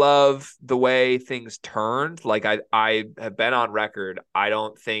don't love the way things turned. Like I have been on record. I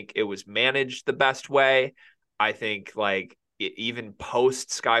don't think it was managed the best way. I think like even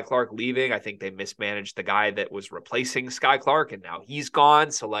post Sky Clark leaving, I think they mismanaged the guy that was replacing Sky Clark, and now he's gone.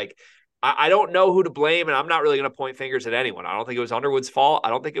 So like, I don't know who to blame, and I'm not really going to point fingers at anyone. I don't think it was Underwood's fault. I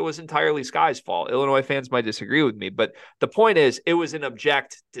don't think it was entirely Sky's fault. Illinois fans might disagree with me, but the point is it was an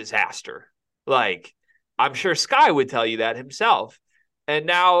abject disaster. Like I'm sure Sky would tell you that himself. And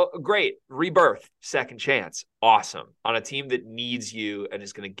now, great, rebirth, second chance. Awesome. On a team that needs you and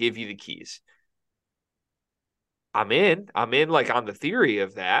is going to give you the keys. I'm in like on the theory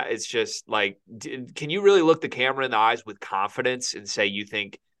of that. It's just like, can you really look the camera in the eyes with confidence and say you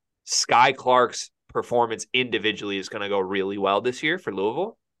think Sky Clark's performance individually is going to go really well this year for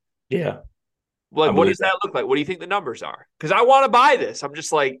Louisville? Yeah. Like, what does that look like? What do you think the numbers are? Because I want to buy this. I'm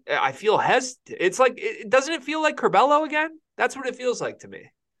just like, I feel hesitant. It's like, doesn't it feel like Curbelo again? That's what it feels like to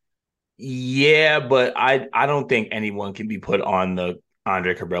me. Yeah, but I don't think anyone can be put on the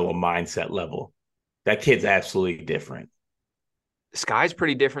Andre Curbelo mindset level. That kid's absolutely different. Sky's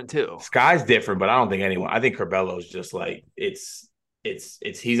pretty different too. Sky's different, but I don't think anyone. I think Curbelo's just like it's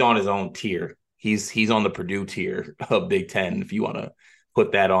he's on his own tier. He's on the Purdue tier of Big Ten. If you want to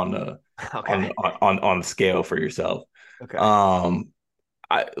put that on the on the scale for yourself. Okay.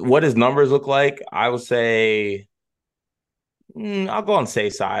 What his numbers look like? I would say, I'll go on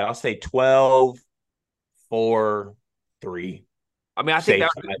safe side. I'll say 12, 4, 3. I mean, I think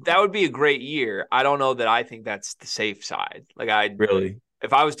that would be a great year. I don't know that I think that's the safe side. Like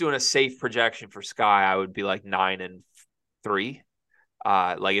if I was doing a safe projection for Sky, I would be like 9-3.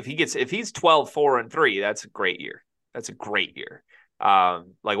 Like if he's 12, 4, and 3, that's a great year. That's a great year.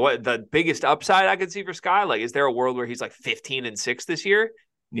 Like what the biggest upside I could see for Sky? Like, is there a world where he's like 15-6 this year?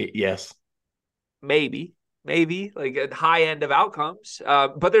 Yes. Maybe like a high end of outcomes.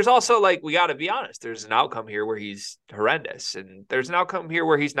 But there's also like, we got to be honest, there's an outcome here where he's horrendous, and there's an outcome here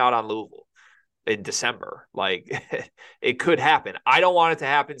where he's not on Louisville in December. Like it could happen. I don't want it to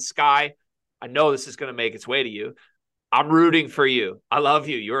happen. Sky, I know this is going to make its way to you. I'm rooting for you. I love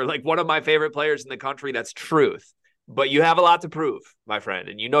you. You're like one of my favorite players in the country. That's truth. But you have a lot to prove, my friend,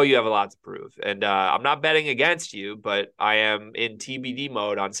 and you know you have a lot to prove. And I'm not betting against you, but I am in TBD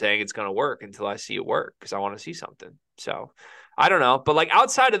mode on saying it's going to work until I see it work, because I want to see something. So I don't know. But like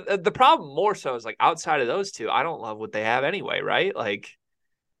outside of the problem more so is like outside of those two, I don't love what they have anyway, right? Like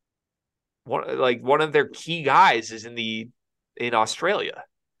one of their key guys is in Australia.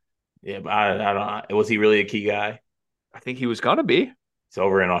 Yeah, but I don't. Was he really a key guy? I think he was gonna be, He's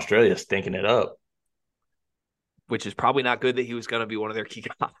over in Australia stinking it up. which is probably not good that he was gonna be one of their key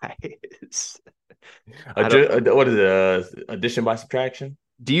guys. I don't know. What is it? Addition by subtraction?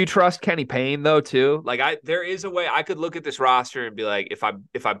 Do you trust Kenny Payne though too? Like there is a way I could look at this roster and be like, if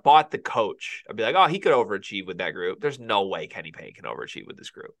I bought the coach, I'd be like, oh, he could overachieve with that group. There's no way Kenny Payne can overachieve with this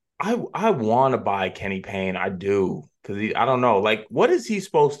group. I want to buy Kenny Payne. I do because I don't know. Like, what is he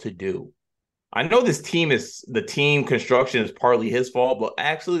supposed to do? I know this team is the team construction is partly his fault, but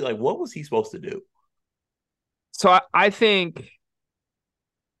actually, like, what was he supposed to do? So I think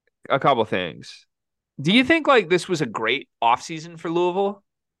a couple things. Do you think like this was a great offseason for Louisville?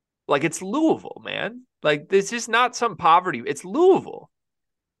 Like it's Louisville, man. Like this is not some poverty. It's Louisville.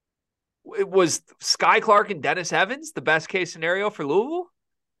 It was Sky Clark and Dennis Evans the best case scenario for Louisville?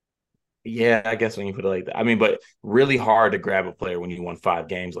 Yeah, I guess when you put it like that. I mean, but really hard to grab a player when you won 5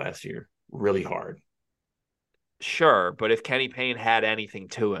 games last year. Really hard. Sure, but if Kenny Payne had anything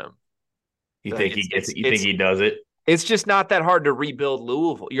to him, You like think he gets it? You think he does it? it's just not that hard to rebuild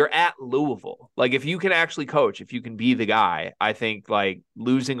Louisville. You're at Louisville. Like if you can actually coach, if you can be the guy, I think like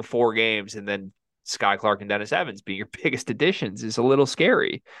losing 4 games and then Sky Clark and Dennis Evans being your biggest additions is a little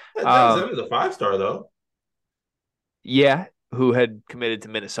scary. Yeah, Dennis Evans is a 5-star though. Yeah, who had committed to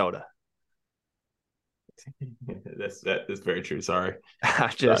Minnesota. That's very true. Sorry.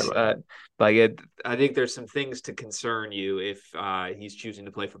 Just like it, I think there's some things to concern you if he's choosing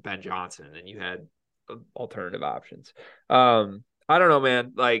to play for Ben Johnson and you had alternative options. I don't know,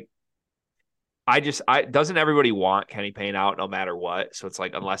 man. Like I doesn't everybody want Kenny Payne out no matter what? So it's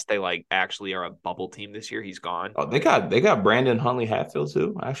like unless they like actually are a bubble team this year, he's gone. Oh, they got Brandon Huntley Hatfield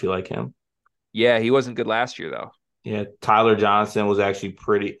too. I actually like him. Yeah, he wasn't good last year though. Yeah, Tyler Johnson was actually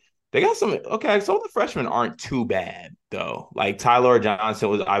pretty. They got some okay. Some of the freshmen aren't too bad though. Like Tyler Johnson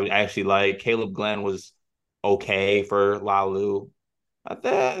was, I actually like. Caleb Glenn was okay for Lalu.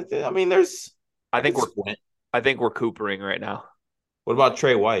 I mean, there's. I I think could we're squint. I think we're coopering right now. What about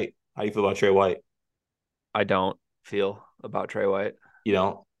Trey White? How do you feel about Trey White? I don't feel about Trey White. You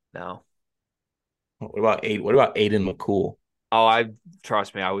know, No. what about Aiden? What about Aiden McCool? Oh, I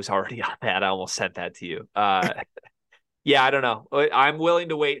trust me, I was already on that. I almost sent that to you. Yeah, I don't know. I'm willing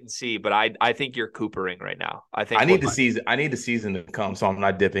to wait and see, but I think you're coopering right now. I think I need the season to come, so I'm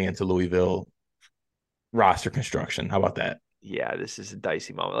not dipping into Louisville roster construction. How about that? Yeah, this is a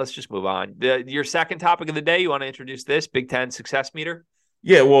dicey moment. Let's just move on. Your second topic of the day, you want to introduce this Big Ten success meter?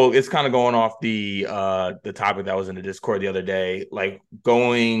 Yeah, well, it's kind of going off the topic that was in the Discord the other day. Like I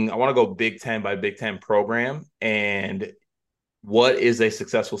want to go Big Ten by Big Ten program and what is a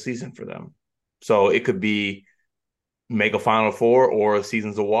successful season for them. So it could be make a Final Four or a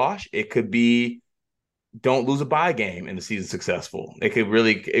season's a wash. It could be don't lose a bye game and the season's successful. It could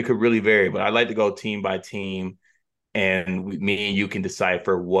really vary. But I'd like to go team by team, and me and you can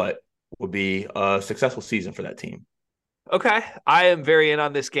decipher what would be a successful season for that team. Okay. I am very in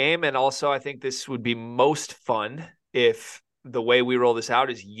on this game. And also, I think this would be most fun if the way we roll this out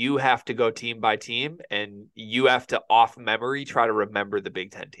is you have to go team by team and you have to, off memory, try to remember the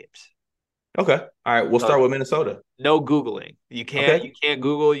Big Ten teams. Okay. All right. We'll start with Minnesota. No Googling. You can't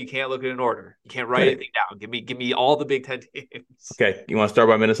Google, you can't look at an order. You can't write anything down. Give me all the Big Ten teams. Okay. You want to start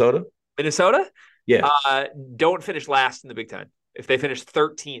by Minnesota? Minnesota? Yeah. Don't finish last in the Big Ten. If they finish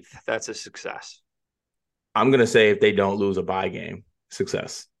 13th, that's a success. I'm gonna say if they don't lose a bye game,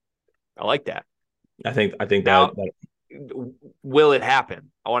 success. I like that. I think now, will it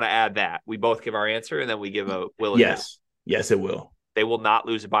happen? I want to add that. We both give our answer and then we give a will it yes. happen? Yes, it will. They will not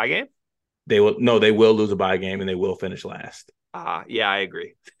lose a bye game? They will lose a bye game and they will finish last. Yeah, I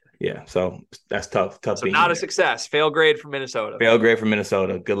agree. Yeah, so that's tough. So not a success. Fail grade for Minnesota. Fail grade for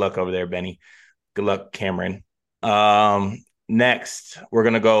Minnesota. Good luck over there, Benny. Good luck, Cameron. Next,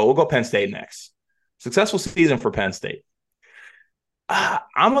 we'll go Penn State next. Successful season for Penn State.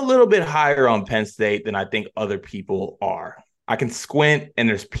 I'm a little bit higher on Penn State than I think other people are. I can squint, and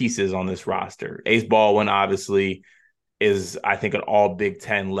there's pieces on this roster. Ace Baldwin, obviously, is, I think, an all Big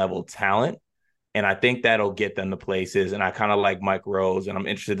Ten level talent. And I think that'll get them to places. And I kind of like Mike Rose, and I'm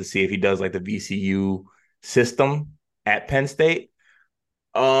interested to see if he does like the VCU system at Penn State.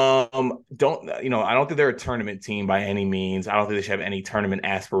 I don't think they're a tournament team by any means. I don't think they should have any tournament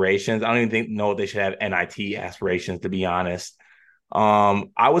aspirations. I don't even know if they should have NIT aspirations, to be honest.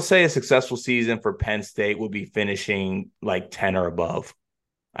 I would say a successful season for Penn State would be finishing like 10 or above,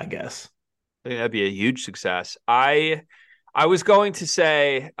 I guess. I think that'd be a huge success. I was going to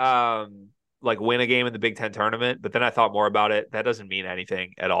say like win a game in the Big Ten tournament, but then I thought more about it. That doesn't mean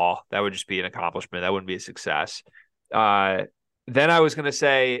anything at all. That would just be an accomplishment. That wouldn't be a success. Then I was going to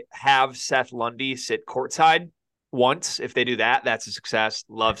say have Seth Lundy sit courtside once. If they do that, that's a success.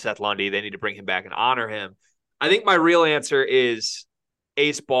 Love Seth Lundy. They need to bring him back and honor him. I think my real answer is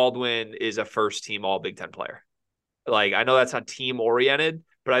Ace Baldwin is a first team All Big Ten player. Like, I know that's not team oriented,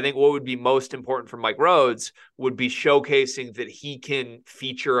 but I think what would be most important for Mike Rhodes would be showcasing that he can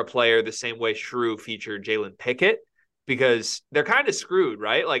feature a player the same way Shrew featured Jalen Pickett, because they're kind of screwed,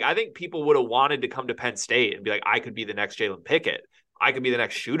 right? Like, I think people would have wanted to come to Penn State and be like, I could be the next Jalen Pickett. I could be the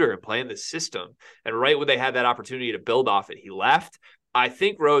next shooter and play in this system. And right when they had that opportunity to build off it, he left. I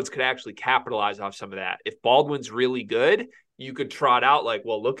think Rhodes could actually capitalize off some of that. If Baldwin's really good, you could trot out like,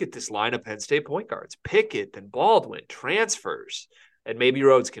 well, look at this line of Penn State point guards, Pickett and Baldwin, transfers, and maybe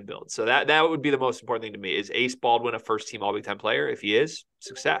Rhodes can build. So that would be the most important thing to me. Is Ace Baldwin a first team All Big Ten player? If he is,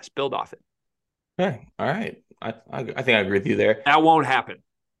 success, build off it. Okay. All right. I think I agree with you there. That won't happen.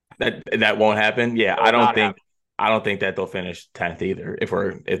 That won't happen. Yeah, I don't think that they'll finish 10th either.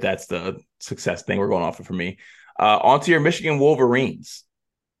 If that's the success thing we're going off of for me. On to your Michigan Wolverines.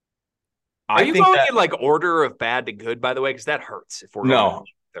 Are you going in like order of bad to good, by the way? Because that hurts if we're no,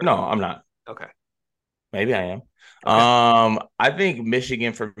 I'm not. Okay. Maybe I am. Okay. I think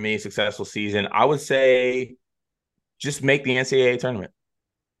Michigan for me, successful season. I would say just make the NCAA tournament.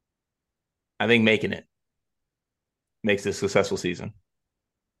 I think making it makes this a successful season.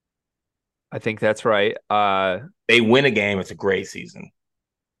 I think that's right. They win a game, it's a great season.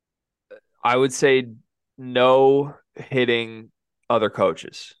 I would say no hitting other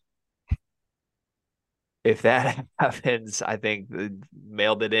coaches. If that happens, I think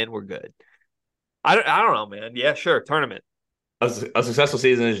mailed it in. We're good. I don't know, man. Yeah, sure. Tournament. A successful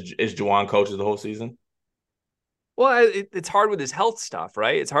season is Juwan coaches the whole season. Well, it's hard with his health stuff,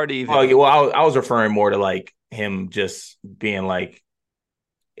 right? It's hard to even. Oh, yeah, well, I was referring more to like him just being like,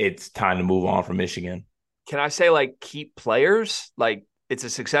 it's time to move on from Michigan. Can I say like keep players? Like it's a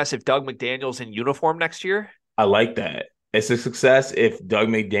success if Doug McDaniel's in uniform next year. I like that. It's a success if Doug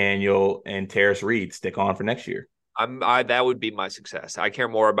McDaniel and Terrace Reed stick on for next year. That would be my success. I care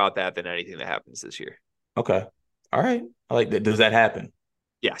more about that than anything that happens this year. Okay. All right. I like that. Does that happen?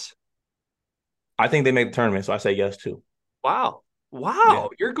 Yes. I think they make the tournament, so I say yes too. Wow. Yeah.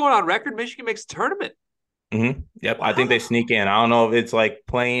 You're going on record. Michigan makes the tournament. Mm-hmm. Yep. Wow. I think they sneak in. I don't know if it's like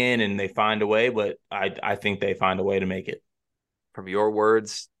playing and they find a way, but I think they find a way to make it. From your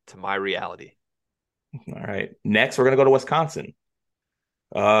words to my reality. All right. Next, we're going to go to Wisconsin.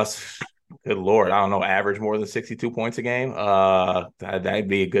 Good Lord. I don't know. Average more than 62 points a game. That'd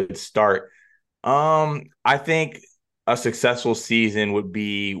be a good start. I think a successful season would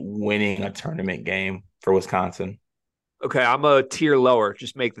be winning a tournament game for Wisconsin. Okay. I'm a tier lower.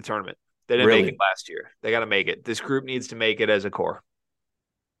 Just make the tournament. They didn't Really? make it last year. They got to make it. This group needs to make it as a core.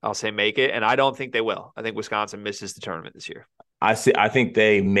 I'll say make it, and I don't think they will. I think Wisconsin misses the tournament this year. I think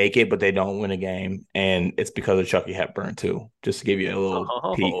they make it, but they don't win a game, and it's because of Chucky Hepburn too. Just to give you a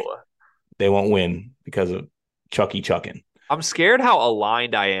little peek, they won't win because of Chucky chucking. I'm scared how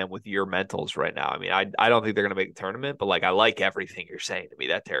aligned I am with your mentals right now. I mean, I don't think they're going to make the tournament, but like I like everything you're saying to me.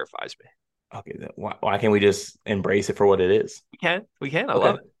 That terrifies me. Okay, why can't we just embrace it for what it is? We can. I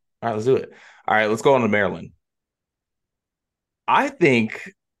love it. All right, let's do it. All right, let's go on to Maryland.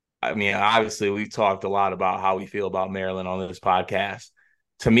 I mean, obviously, we've talked a lot about how we feel about Maryland on this podcast.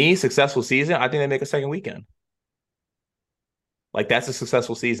 To me, successful season, I think they make a second weekend. Like, that's a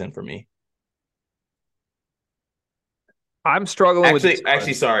successful season for me. I'm struggling with this.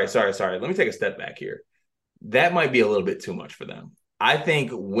 Actually, sorry. Let me take a step back here. That might be a little bit too much for them. I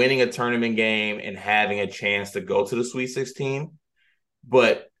think winning a tournament game and having a chance to go to the Sweet 16,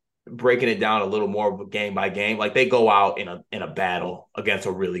 but breaking it down a little more game by game, like they go out in a battle against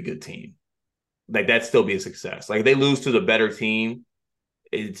a really good team, like that'd still be a success. Like they lose to the better team,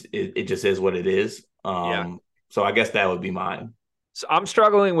 it just is what it is. So I guess that would be mine. So I'm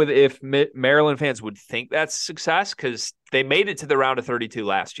struggling with if Maryland fans would think that's success because they made it to the round of 32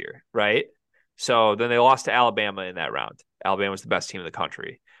 last year, right? So then they lost to Alabama in that round. Alabama was the best team in the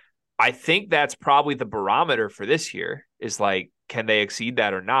country. I think that's probably the barometer for this year is like, can they exceed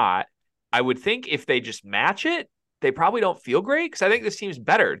that or not? I would think if they just match it, they probably don't feel great because I think this team's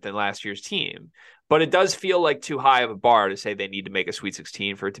better than last year's team. But it does feel like too high of a bar to say they need to make a Sweet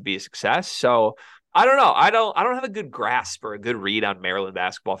 16 for it to be a success. So I don't know. I don't have a good grasp or a good read on Maryland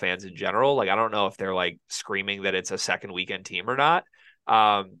basketball fans in general. Like I don't know if they're like screaming that it's a second weekend team or not.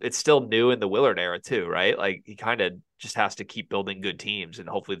 It's still new in the Willard era too, right? Like he kind of just has to keep building good teams and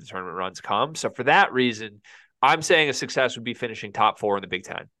hopefully the tournament runs come. So for that reason, I'm saying a success would be finishing top 4 in the Big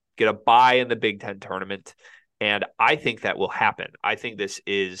Ten, get a bye in the Big Ten tournament. And I think that will happen. I think this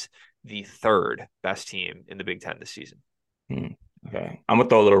is the 3rd best team in the Big Ten this season. Hmm. Okay. I'm gonna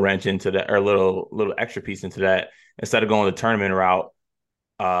throw a little wrench into that, or a little extra piece into that. Instead of going the tournament route,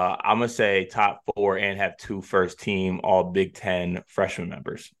 I'm gonna say top four and have two first team all Big Ten freshman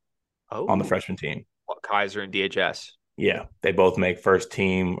members on the Oh, freshman team. Kaiser and DHS. Yeah, they both make first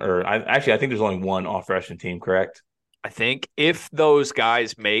team, or I think there's only one all freshman team, correct? I think if those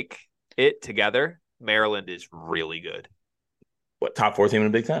guys make it together, Maryland is really good. What top four team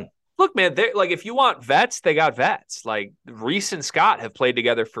in the Big Ten? Look, man, they like if you want vets, they got vets. Like Reese and Scott have played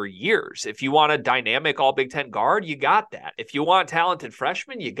together for years. If you want a dynamic all Big Ten guard, you got that. If you want talented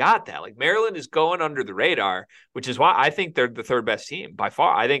freshmen, you got that. Like Maryland is going under the radar, which is why I think they're the third best team by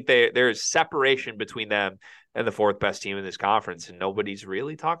far. I think there is separation between them and the fourth best team in this conference, and nobody's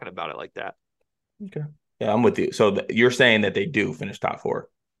really talking about it like that. Okay. Yeah, I'm with you. So you're saying that they do finish top four.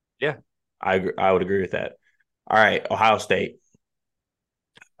 Yeah. I would agree with that. All right, Ohio State.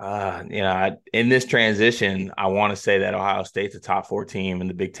 In this transition, I want to say that Ohio State's a top four team in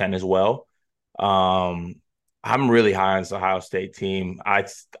the Big Ten as well. Um, I'm really high on this Ohio State team. I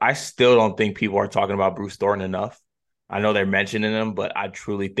still don't think people are talking about Bruce Thornton enough. I know they're mentioning him, but I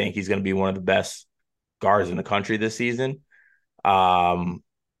truly think he's going to be one of the best guards in the country this season. Um,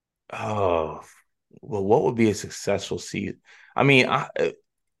 oh, well, what would be a successful season? I mean,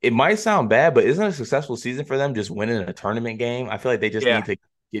 it might sound bad, but isn't a successful season for them just winning a tournament game? I feel like they just Yeah.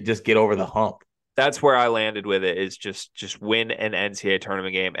 need to get over the hump. That's where I landed with it is just win an NCAA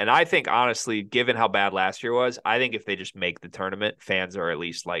tournament game. And I think honestly, given how bad last year was, I think if they just make the tournament, fans are at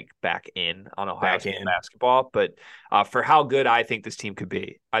least like back in on Ohio Back State in. basketball. But for how good I think this team could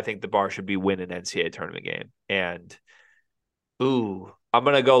be, I think the bar should be win an NCAA tournament game. And I'm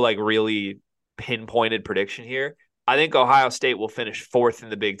gonna go like really pinpointed prediction here. I think Ohio State will finish fourth in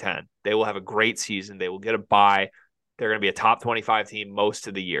the Big Ten. They will have a great season. They will get a bye. They're going to be a top 25 team most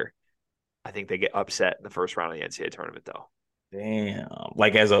of the year. I think they get upset in the first round of the NCAA tournament, though. Damn.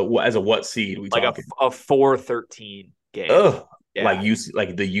 Like as a what seed we Like talking? a 4-13 game. Ugh. Yeah. Like UC,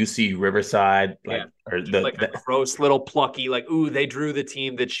 like the UC Riverside, like yeah. or like a gross little plucky, like, they drew the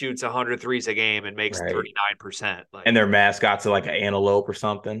team that shoots 100 threes a game and makes right. 39%. Like, and their mascots are like an antelope or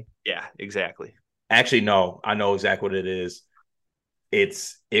something. Yeah, exactly. Actually, no, I know exactly what it is.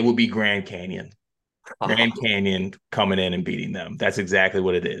 It would be Grand Canyon. Grand Canyon coming in and beating them. That's exactly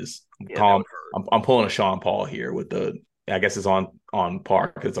what it is. I'm pulling a Sean Paul here with I guess it's on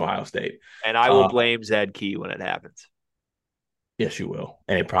par because it's Ohio State. And I will blame Zed Key when it happens. Yes, you will.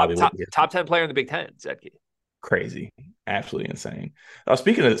 And it probably will be top 10 player in the Big Ten, Zed Key. Crazy. Absolutely insane.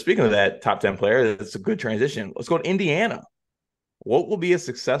 Speaking of that top 10 player, it's a good transition. Let's go to Indiana. What will be a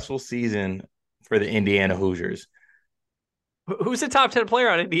successful season for the Indiana Hoosiers? Who's the top 10 player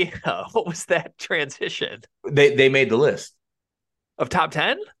on Indiana? What was that transition? They made the list. Of top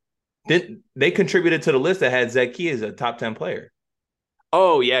 10? They contributed to the list that had Zed Key as a top 10 player.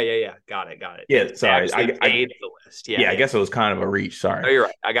 Oh, yeah. Got it. Yeah, sorry. I made the list. Yeah, I guess it was kind of a reach. Sorry. Oh, you're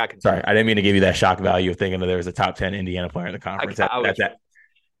right. I got confused. Sorry. I didn't mean to give you that shock value of thinking that there was a top 10 Indiana player in the conference. I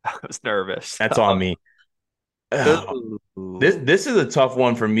was nervous. That's on me. This is a tough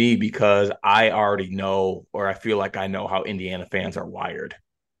one for me because I already know, or I feel like I know how Indiana fans are wired.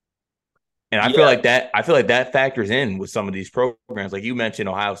 And I feel like that factors in with some of these programs. Like you mentioned,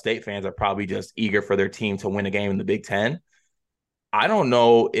 Ohio State fans are probably just eager for their team to win a game in the Big Ten. I don't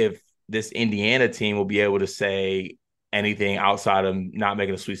know if this Indiana team will be able to say anything outside of not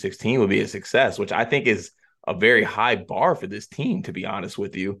making a Sweet 16 will be a success, which I think is a very high bar for this team, to be honest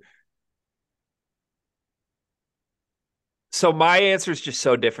with you. So my answer is just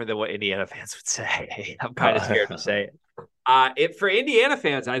so different than what Indiana fans would say. I'm kind of scared to say it. For Indiana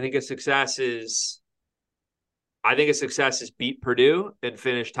fans, I think a success is beat Purdue and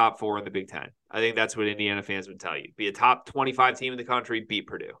finish top 4 in the Big Ten. I think that's what Indiana fans would tell you. Be a top 25 team in the country, beat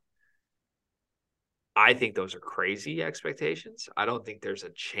Purdue. I think those are crazy expectations. I don't think there's a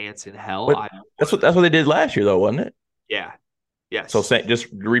chance in hell. That's what they did last year, though, wasn't it? Yeah. Yes. So just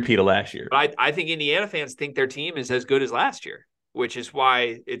repeat of last year. But I think Indiana fans think their team is as good as last year, which is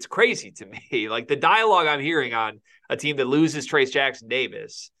why it's crazy to me. Like the dialogue I'm hearing on a team that loses Trace Jackson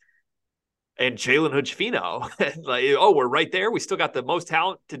Davis and Jalen Hood-Schifino, like, we're right there. We still got the most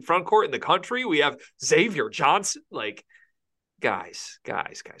talented front court in the country. We have Xavier Johnson. Like, guys,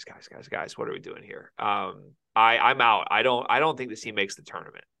 what are we doing here? I'm out. I don't think this team makes the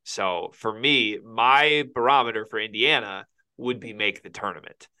tournament. So for me, my barometer for Indiana would be make the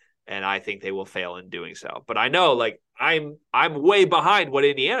tournament. And I think they will fail in doing so. But I know, like, I'm way behind what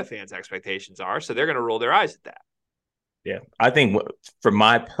Indiana fans' expectations are, so they're going to roll their eyes at that. Yeah, I think for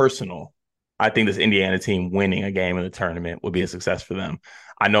my personal, I think this Indiana team winning a game in the tournament would be a success for them.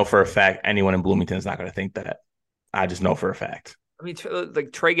 I know for a fact anyone in Bloomington is not going to think that. I just know for a fact. I mean,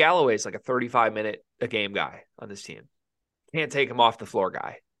 like Trey Galloway is like a 35-minute a game guy on this team. Can't take him off the floor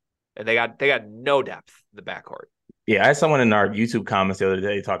guy. And they got no depth in the backcourt. Yeah, I had someone in our YouTube comments the other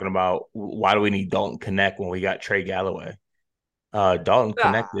day talking about why do we need Dalton Connect when we got Trey Galloway. Dalton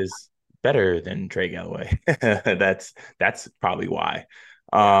Connect is better than Trey Galloway. that's probably why.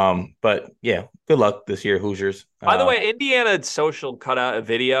 But yeah, good luck this year, Hoosiers. By the way, Indiana Social cut out a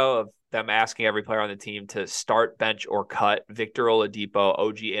video of them asking every player on the team to start, bench, or cut Victor Oladipo,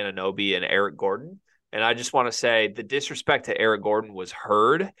 OG Anunoby, and Eric Gordon. And I just want to say the disrespect to Eric Gordon was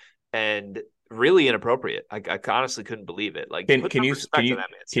heard and really inappropriate. I honestly couldn't believe it. Like, can you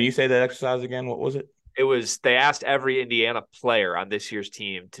say that exercise again? What was it? It was they asked every Indiana player on this year's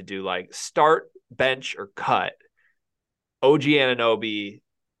team to do like start, bench, or cut OG Anunoby,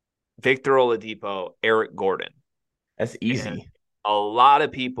 Victor Oladipo, Eric Gordon. That's easy. And a lot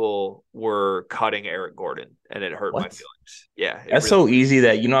of people were cutting Eric Gordon, and it hurt my feelings. Yeah. That's really so easy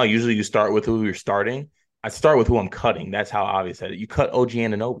that, usually you start with who you're starting. I start with who I'm cutting. That's how obvious that is. You cut OG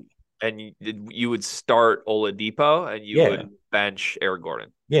Anunoby. And you would start Oladipo, and you would bench Eric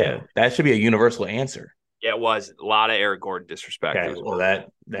Gordon. Yeah, that should be a universal answer. Yeah, it was a lot of Eric Gordon disrespect. Okay, well,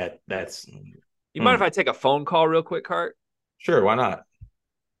 that's. You mind if I take a phone call real quick, Cart? Sure, why not?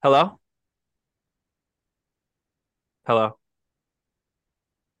 Hello? Hello?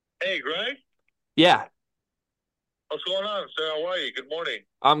 Hey, Greg? Yeah. What's going on, sir? How are you? Good morning.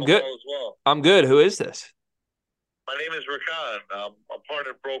 I'm good. As well. I'm good. Who is this? My name is Rakan. I'm a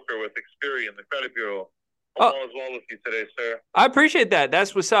partner broker with Experian, the credit bureau. I'm all as well with you today, sir. I appreciate that.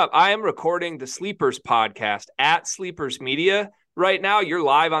 That's what's up. I am recording the Sleepers podcast at Sleepers Media right now. You're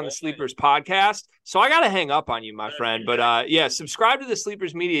live on the Sleepers podcast. So I got to hang up on you, my friend. But yeah, subscribe to the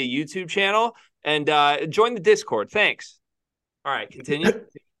Sleepers Media YouTube channel and join the Discord. Thanks. All right, continue.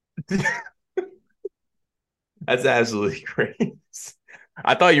 That's absolutely great.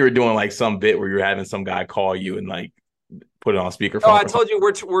 I thought you were doing like some bit where you were having some guy call you and like put it on speakerphone. Oh, I told you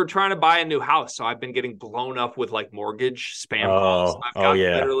we're trying to buy a new house, so I've been getting blown up with like mortgage spam calls. I've got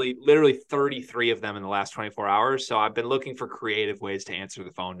literally 33 of them in the last 24 hours. So I've been looking for creative ways to answer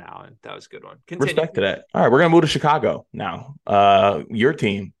the phone now, and that was a good one. Continue. Respect to that. All right, we're gonna move to Chicago now. Your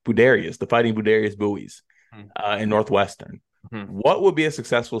team, Budarius, the Fighting Budarius Buoys, in Northwestern. What would be a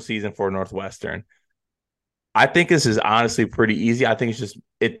successful season for Northwestern? I think this is honestly pretty easy. I think it's just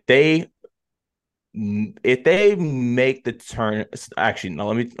if they make the turn. Actually, no.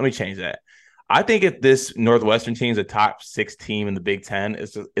 Let me change that. I think if this Northwestern team is a top 6 team in the Big Ten,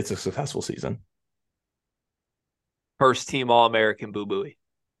 it's a successful season. First team All-American Boo Buoy.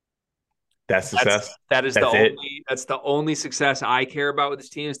 That's success. That's the only success I care about with this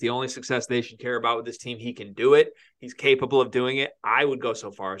team. It's the only success they should care about with this team. He can do it. He's capable of doing it. I would go so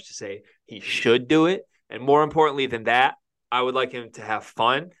far as to say he should do it. And more importantly than that, I would like him to have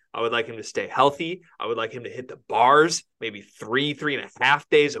fun. I would like him to stay healthy. I would like him to hit the bars maybe 3.5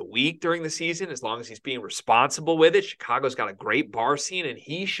 days a week during the season, as long as he's being responsible with it. Chicago's got a great bar scene, and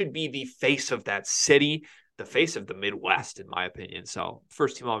he should be the face of that city, the face of the Midwest, in my opinion. So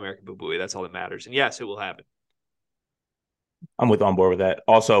first team All-American Boo Buoy, that's all that matters. And yes, it will happen. I'm on board with that.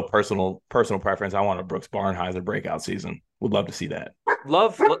 Also, personal preference. I want a Brooks Barnhizer breakout season. Would love to see that.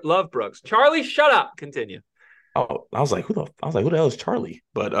 Love Brooks. Charlie, shut up. Continue. Oh, I was like, who the hell is Charlie?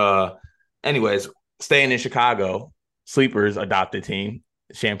 But anyways, staying in Chicago, Sleepers adopted team,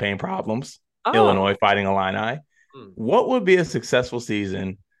 Champagne Problems, Illinois Fighting Illini. What would be a successful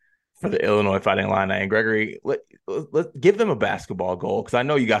season for the Illinois Fighting Illini? And Gregory, let give them a basketball goal, because I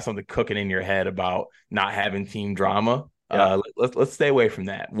know you got something cooking in your head about not having team drama. Yeah. Let's stay away from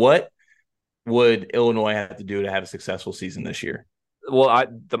that. What would Illinois have to do to have a successful season this year? Well,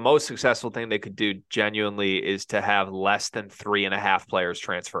 the most successful thing they could do genuinely is to have less than 3.5 players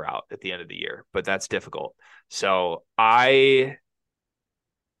transfer out at the end of the year, but that's difficult. So I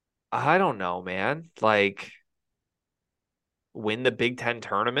don't know, man. Like, win the Big Ten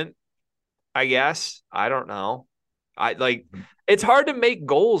tournament, I guess. I don't know. It's hard to make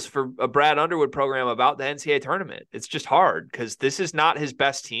goals for a Brad Underwood program about the NCAA tournament. It's just hard because this is not his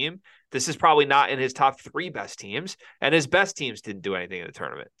best team. This is probably not in his top 3 best teams, and his best teams didn't do anything in the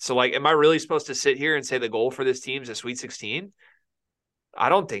tournament. So, like, am I really supposed to sit here and say the goal for this team is a Sweet 16? I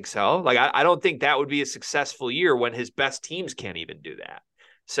don't think so. Like, I don't think that would be a successful year when his best teams can't even do that.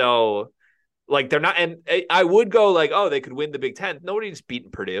 So, like, they're not – and I would go like, oh, they could win the Big Ten. Nobody's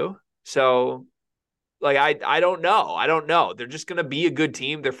beaten Purdue. So – like, I don't know. I don't know. They're just going to be a good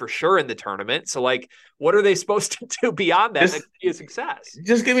team. They're for sure in the tournament. So, like, what are they supposed to do beyond that that could be a success?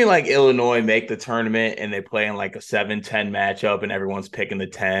 Just give me, like, Illinois make the tournament and they play in, like, a 7-10 matchup and everyone's picking the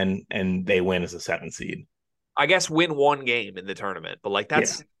 10 and they win as a 7 seed. I guess win one game in the tournament, but like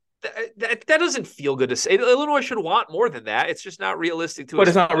that doesn't feel good to say. Illinois should want more than that. It's just not realistic to. But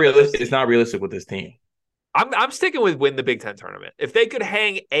it's not realistic. It's not realistic with this team. I'm sticking with win the Big Ten tournament. If they could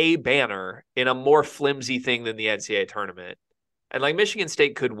hang a banner in a more flimsy thing than the NCAA tournament, and like Michigan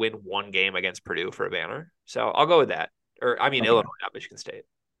State could win one game against Purdue for a banner, so I'll go with that. Illinois, not Michigan State.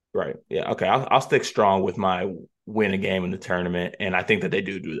 Right. Yeah. Okay. I'll stick strong with my win a game in the tournament, and I think that they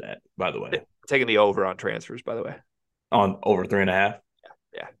do that. By the way, taking the over on transfers. By the way, on over 3.5.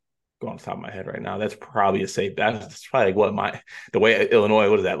 Yeah. Going on the top of my head right now, that's probably a safe. That's probably like the way Illinois.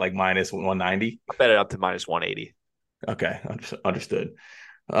 What is that, like minus 190? I bet it up to minus 180. Okay, understood.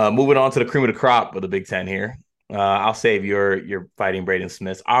 Moving on to the cream of the crop of the Big Ten here. I'll save your fighting Braden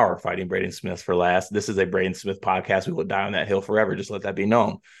Smith, our fighting Braden Smith for last. This is a Braden Smith podcast. We will die on that hill forever. Just let that be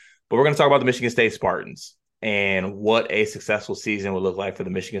known. But we're going to talk about the Michigan State Spartans and what a successful season would look like for the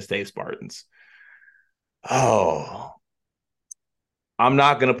Michigan State Spartans. Oh, I'm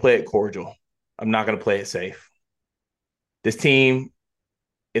not going to play it cordial. I'm not going to play it safe. This team,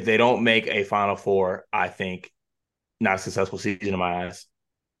 if they don't make a Final Four, I think not a successful season in my eyes.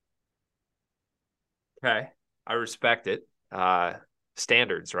 Okay. I respect it.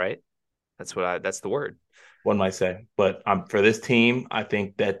 Standards, right? That's the word. One might say. But for this team, I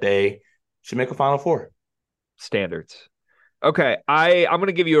think that they should make a Final Four. Standards. Okay. I'm going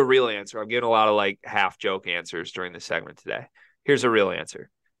to give you a real answer. I'm giving a lot of like half joke answers during this segment today. Here's a real answer.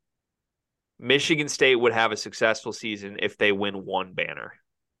 Michigan State would have a successful season if they win one banner.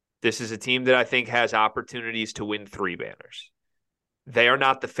 This is a team that I think has opportunities to win 3 banners. They are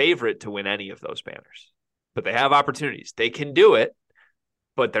not the favorite to win any of those banners, but they have opportunities. They can do it,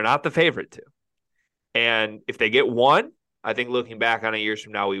 but they're not the favorite to. And if they get one, I think looking back on it years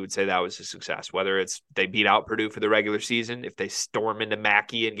from now, we would say that was a success. Whether it's they beat out Purdue for the regular season, if they storm into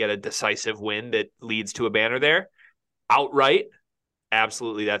Mackey and get a decisive win that leads to a banner there, outright,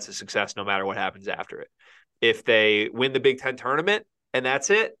 absolutely that's a success no matter what happens after it. If they win the Big Ten tournament and that's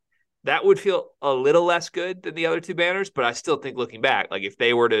it, that would feel a little less good than the other 2 banners, but I still think looking back, like if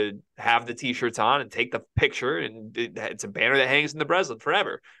they were to have the T-shirts on and take the picture and it's a banner that hangs in the Breslin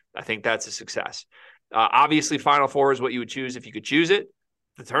forever, I think that's a success. Obviously, Final Four is what you would choose if you could choose it.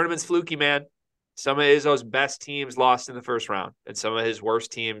 The tournament's fluky, man. Some of Izzo's best teams lost in the first round, and some of his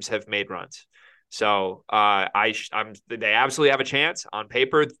worst teams have made runs. So they absolutely have a chance. On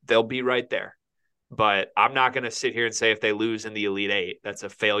paper, they'll be right there. But I'm not going to sit here and say if they lose in the Elite Eight, that's a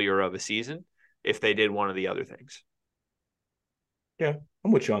failure of a season if they did one of the other things. Yeah,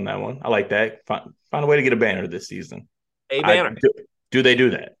 I'm with you on that one. I like that. Find a way to get a banner this season. A banner. Do they do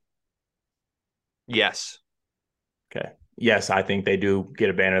that? Yes. Okay. Yes, I think they do get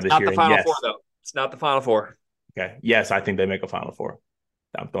a banner this year. Not the Final Four, though. It's not the Final Four. Okay. Yes, I think they make a Final Four.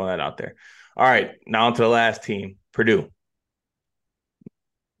 I'm throwing that out there. All right. Now on to the last team, Purdue.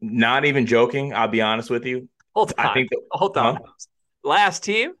 Not even joking. I'll be honest with you. Hold on. Last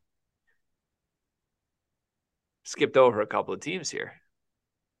team? Skipped over a couple of teams here.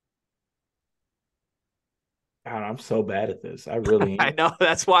 God, I'm so bad at this. I really am. I know.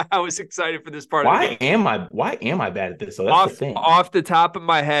 That's why I was excited for this part of the game. Why am I bad at this? So that's the thing. Off the top of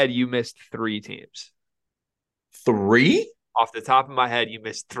my head, you missed 3 teams. 3? Off the top of my head, you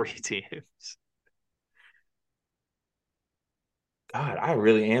missed 3 teams. God, I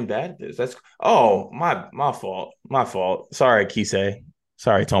really am bad at this. That's my fault. My fault. Sorry, Kisei.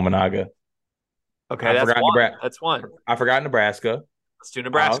 Sorry, Tominaga. Okay, that's one. I forgot Nebraska. Let's do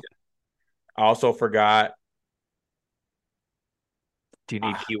Nebraska. I also forgot. Do you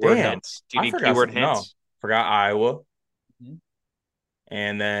need keyword hints? No, forgot Iowa. Mm-hmm.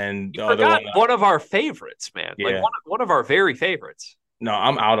 And then the other one of our favorites, man. Yeah. Like one of our very favorites. No,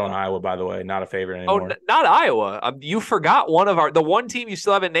 I'm out on Iowa, by the way. Not a favorite anymore. Oh, not Iowa. You forgot the one team you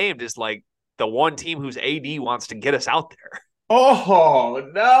still haven't named is like the one team whose AD wants to get us out there. Oh,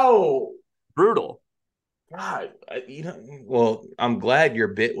 no. Brutal. God, well, I'm glad your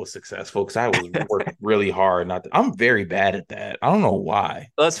bit was successful because I was working really hard. I'm very bad at that. I don't know why.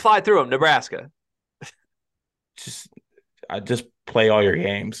 Let's fly through them. Nebraska. I just play all your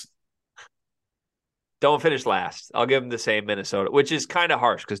games. Don't finish last. I'll give them the same Minnesota, which is kind of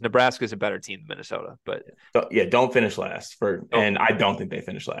harsh because Nebraska is a better team than Minnesota. But yeah, don't finish last and I don't think they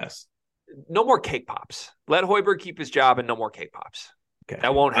finish last. No more cake pops. Let Hoiberg keep his job and no more cake pops. Okay,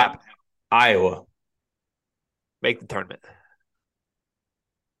 that won't happen. Iowa. Make the tournament.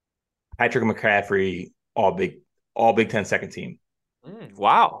 Patrick McCaffrey, all Big Ten second team.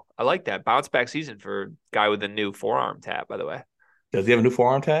 Wow. I like that. Bounce back season for a guy with a new forearm tat, by the way. Does he have a new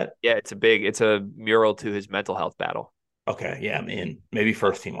forearm tat? Yeah, it's a mural to his mental health battle. Okay. Yeah, I'm in. Maybe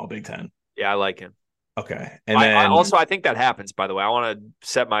first team all Big Ten. Yeah, I like him. Okay. And then I think that happens, by the way. I want to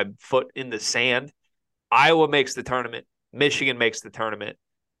set my foot in the sand. Iowa makes the tournament. Michigan makes the tournament.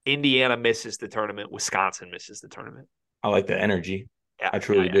 Indiana misses the tournament. Wisconsin misses the tournament. I like the energy. Yeah, I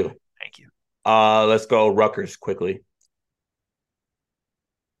truly do. Thank you. Let's go Rutgers quickly.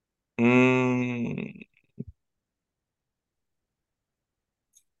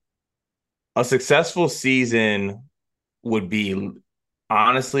 A successful season would be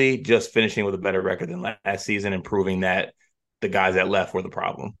honestly just finishing with a better record than last season and proving that the guys that left were the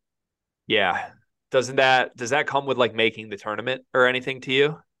problem. Yeah. Does that come with like making the tournament or anything to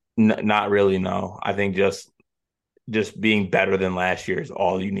you? Not really, no. I think just being better than last year is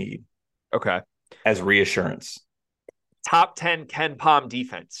all you need. Okay. As reassurance. Top 10 Ken Palm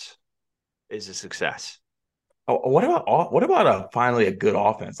defense is a success. Oh, what about finally a good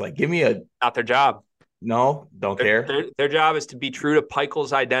offense? Like, give me not their job. No, don't care. Their job is to be true to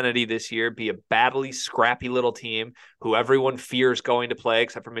Pikel's identity this year, be a battly, scrappy little team who everyone fears going to play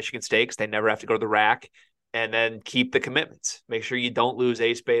except for Michigan State because they never have to go to the rack, and then keep the commitments. Make sure you don't lose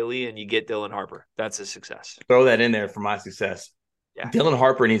Ace Bailey and you get Dylan Harper. That's a success. Throw that in there for my success. Yeah. Dylan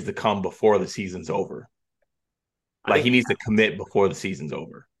Harper needs to come before the season's over. He needs to commit before the season's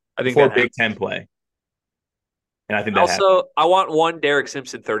over. I think before Big Ten play. And I think that also, I want one Derek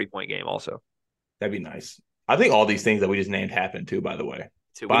Simpson 30-point game also. That'd be nice. I think all these things that we just named happen too, by the way.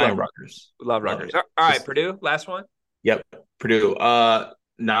 Buying Rutgers. We love Rutgers. All right, Purdue, last one. Yep, Purdue.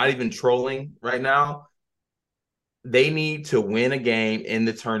 Not even trolling right now. They need to win a game in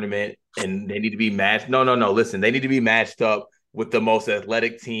the tournament, and they need to be matched. No. Listen, they need to be matched up with the most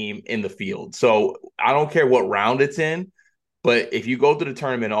athletic team in the field. So I don't care what round it's in, but if you go through the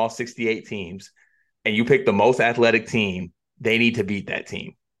tournament, all 68 teams, and you pick the most athletic team, they need to beat that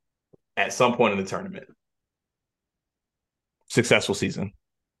team at some point in the tournament. Successful season.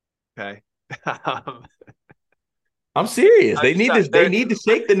 Okay. I'm serious. They need to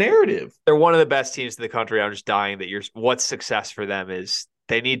shake the narrative. They're one of the best teams in the country. I'm just dying that what success for them is.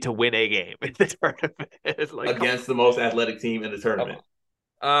 They need to win a game in the tournament. Against the most athletic team in the tournament.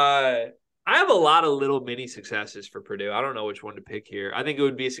 I have a lot of little mini successes for Purdue. I don't know which one to pick here. I think it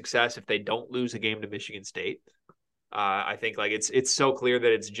would be a success if they don't lose a game to Michigan State. I think it's so clear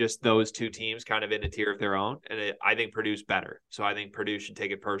that it's just those two teams kind of in a tier of their own. And I think Purdue's better. So I think Purdue should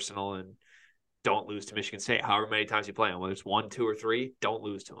take it personal and don't lose to Michigan State. However many times you play them, whether it's 1, 2, or 3, don't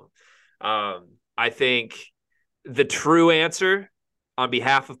lose to them. I think the true answer on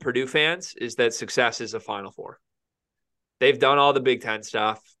behalf of Purdue fans is that success is a Final Four. They've done all the Big Ten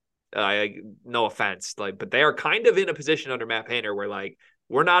stuff. No offense, but they are kind of in a position under Matt Painter where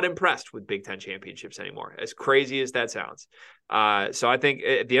we're not impressed with Big Ten championships anymore, as crazy as that sounds. So I think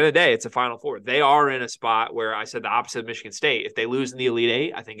at the end of the day, it's a Final Four. They are in a spot where I said the opposite of Michigan State. If they lose in the Elite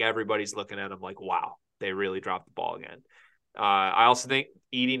Eight, I think everybody's looking at them like, wow, they really dropped the ball again. I also think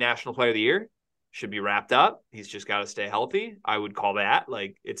Edey National Player of the Year should be wrapped up. He's just got to stay healthy. I would call that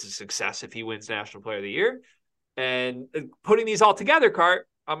it's a success if he wins National Player of the Year. And putting these all together, Cart,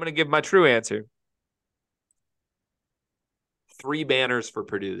 I'm going to give my true answer. 3 banners for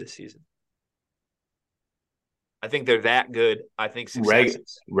Purdue this season. I think they're that good. I think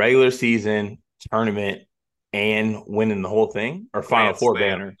regular season, tournament, and winning the whole thing, or Final Four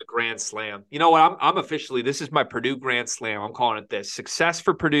banner. The Grand Slam. You know what? I'm officially, this is my Purdue Grand Slam. I'm calling it this. Success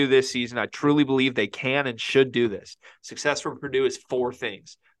for Purdue this season. I truly believe they can and should do this. Success for Purdue is 4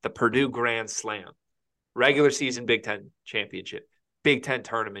 things. The Purdue Grand Slam. Regular season Big Ten championship. Big Ten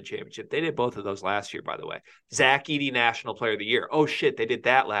tournament championship. They did both of those last year, by the way. Zach Edey National Player of the Year. Oh, shit, they did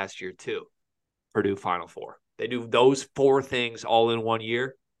that last year, too. Purdue Final Four. They do those 4 things all in one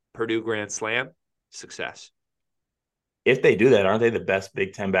year. Purdue Grand Slam. Success. If they do that, aren't they the best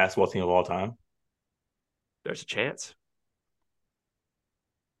Big Ten basketball team of all time? There's a chance.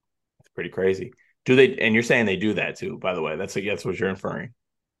 It's pretty crazy. Do they? And you're saying they do that too, by the way. That's what you're inferring.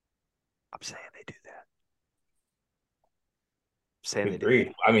 I'm saying they do that. I'm saying they Agreed. do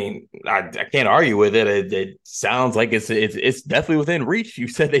that. I mean, I can't argue with it. It sounds like it's definitely within reach. You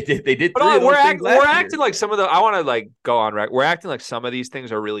said they did. But we're acting like some of the. I want to go on. Right, we're acting like some of these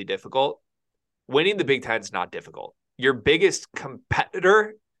things are really difficult. Winning the Big Ten is not difficult. Your biggest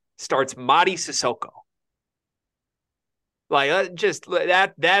competitor starts Mady Sissoko.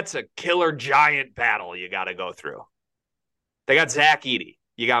 That's a killer giant battle you got to go through. They got Zach Edey.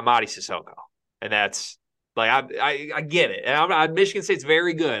 You got Mady Sissoko. And that's I get it. And Michigan State's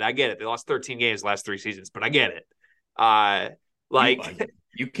very good. I get it. They lost 13 games the last 3 seasons, but I get it.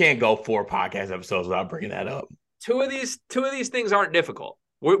 You can't go 4 podcast episodes without bringing that up. Two of these things aren't difficult.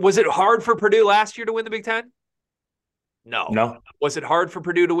 Was it hard for Purdue last year to win the Big Ten? No. No. Was it hard for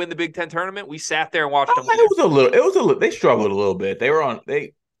Purdue to win the Big Ten tournament? We sat there and watched them win. It was a little. They struggled a little bit. They were on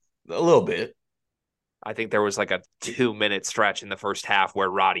a little bit. I think there was like a 2-minute stretch in the first half where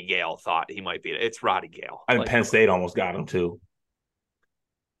Roddy Gale thought he might be. It's Roddy Gale. I mean, Penn State almost got him too.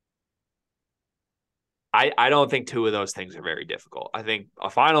 I don't think two of those things are very difficult. I think a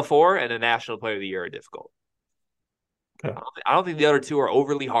Final Four and a National Player of the Year are difficult. Okay. I don't think the other two are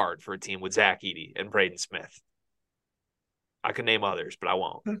overly hard for a team with Zach Edey and Braden Smith. I could name others, but I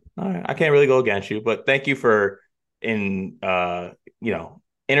won't. All right. I can't really go against you, but thank you for entertaining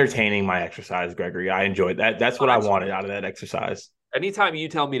my exercise, Gregory. I enjoyed that. That's what I wanted out of that exercise. Anytime you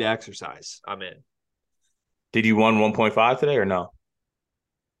tell me to exercise, I'm in. Did you run 1.5 today or no?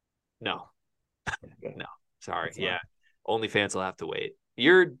 No. Okay. No. Sorry. Yeah. OnlyFans will have to wait.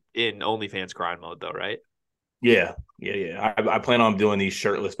 You're in OnlyFans grind mode though, right? Yeah. I plan on doing these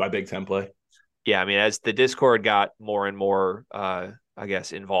shirtless by Big Ten play. Yeah, I mean, as the Discord got more and more, I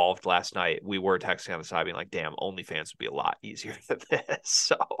guess, involved last night, we were texting on the side being like, damn, OnlyFans would be a lot easier than this.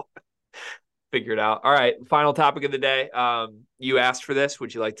 So figure it out. All right, final topic of the day. You asked for this.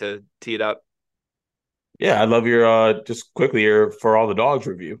 Would you like to tee it up? Yeah, I'd love your just quickly your For All the Dogs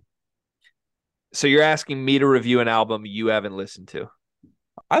review. So you're asking me to review an album you haven't listened to?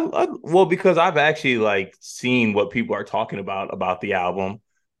 Well, because I've actually like seen what people are talking about the album,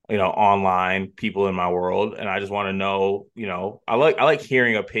 online, people in my world, and I just want to know, I like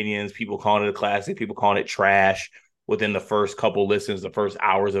hearing opinions, people calling it a classic, people calling it trash within the first couple listens, the first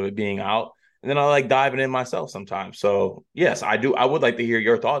hours of it being out. And then I like diving in myself sometimes. So yes, I do. I would like to hear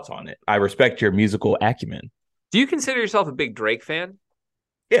your thoughts on it. I respect your musical acumen. Do you consider yourself a big Drake fan?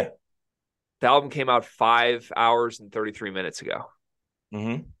 Yeah. The album came out 5 hours and 33 minutes ago.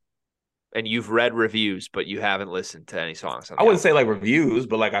 Mm-hmm. And you've read reviews, but you haven't listened to any songs. I wouldn't say like reviews,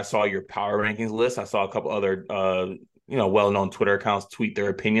 but like I saw your power rankings list. I saw a couple other, well-known Twitter accounts tweet their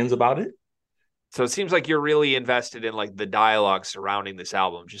opinions about it. So it seems like you're really invested in like the dialogue surrounding this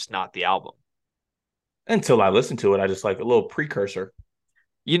album, just not the album. Until I listened to it, I just like a little precursor.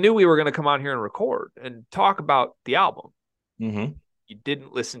 You knew we were going to come on here and record and talk about the album. Mm-hmm. You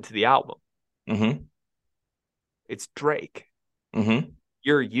didn't listen to the album. Mm-hmm. It's Drake. Mm-hmm.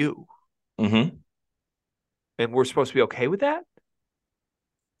 You're you. Mm-hmm. And we're supposed to be okay with that?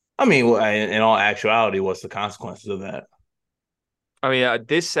 I mean, in all actuality, what's the consequences of that? I mean,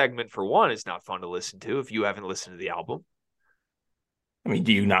 this segment, for one, is not fun to listen to if you haven't listened to the album. I mean,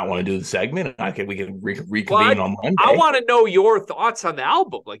 do you not want to do the segment? We can reconvene on Monday. I want to know your thoughts on the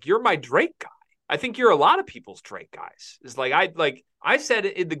album. Like, you're my Drake guy. I think you're a lot of people's Drake guys. It's like I said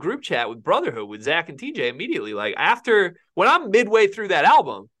in the group chat with Brotherhood with Zach and TJ immediately. Like when I'm midway through that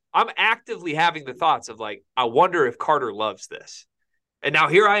album, I'm actively having the thoughts of like, I wonder if Carter loves this. And now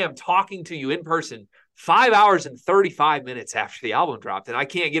here I am talking to you in person 5 hours and 35 minutes after the album dropped, and I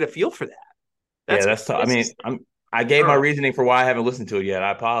can't get a feel for that. That's tough. I mean, I gave my reasoning for why I haven't listened to it yet.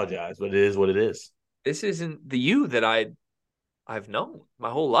 I apologize, but it is what it is. This isn't the you that I've known my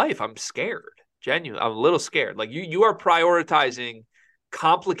whole life. I'm scared. Genuinely, I'm a little scared. Like you are prioritizing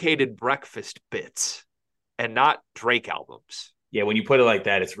complicated breakfast bits and not Drake albums. Yeah, when you put it like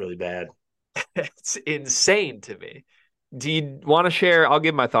that, it's really bad. It's insane to me. Do you want to share? I'll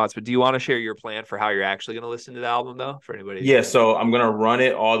give my thoughts, but do you want to share your plan for how you're actually going to listen to the album, though, for anybody? Yeah, so I'm going to run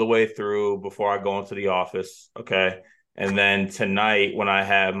it all the way through before I go into the office, okay? And then tonight, when I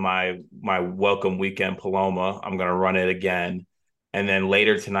have my welcome weekend Paloma, I'm going to run it again. And then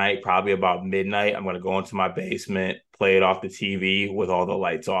later tonight, probably about midnight, I'm going to go into my basement, play it off the TV with all the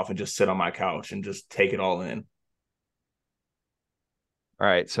lights off, and just sit on my couch and just take it all in. All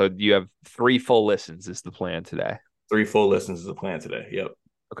right, so you have 3 full listens is the plan today. 3 full listens is the plan today. Yep.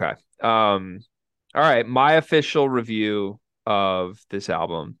 Okay. All right. My official review of this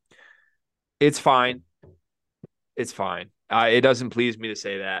album. It's fine. It's fine. It doesn't please me to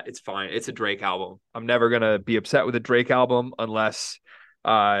say that. It's fine. It's a Drake album. I'm never going to be upset with a Drake album unless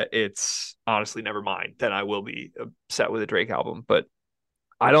it's honestly never mind. Then I will be upset with a Drake album. But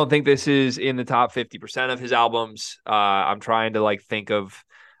I don't think this is in the top 50% of his albums. I'm trying to like think of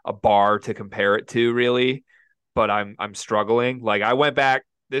a bar to compare it to, really. But I'm struggling. Like I went back.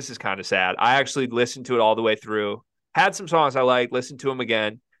 This is kind of sad. I actually listened to it all the way through. Had some songs I liked. Listened to them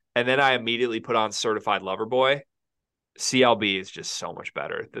again, and then I immediately put on Certified Lover Boy. CLB is just so much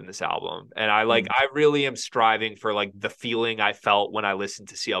better than this album, and I really am striving for like the feeling I felt when I listened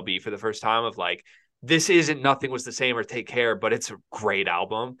to CLB for the first time of like this isn't Nothing Was the Same or Take Care, but it's a great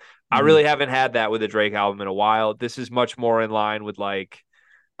album. I really haven't had that with a Drake album in a while. This is much more in line with like.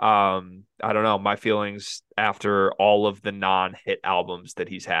 I don't know, my feelings after all of the non-hit albums that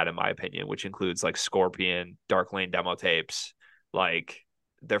he's had, in my opinion, which includes like Scorpion, Dark Lane demo tapes, like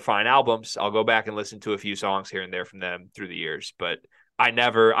they're fine albums. I'll go back and listen to a few songs here and there from them through the years, but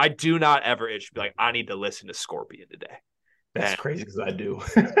I do not ever itch to be like, I need to listen to Scorpion today. That's And crazy because I do.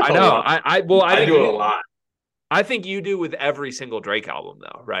 I know. I do it a lot. I think you do with every single Drake album,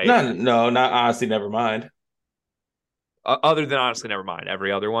 though, right? No, not honestly. Never mind. Other than honestly, never mind.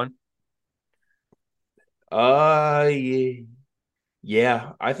 Every other one. Yeah.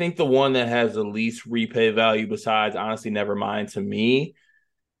 Yeah, I think the one that has the least replay value besides honestly never mind to me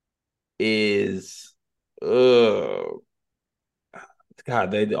is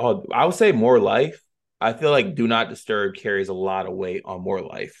God, they all I would say More Life. I feel like Do Not Disturb carries a lot of weight on More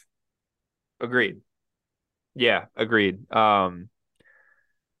Life. Agreed. Yeah, agreed. I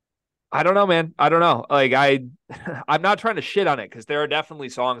don't know, man. I don't know. Like I'm not trying to shit on it because there are definitely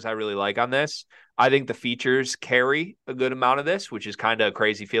songs I really like on this. I think the features carry a good amount of this, which is kind of a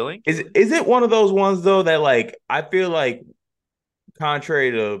crazy feeling. Is it one of those ones though that like I feel like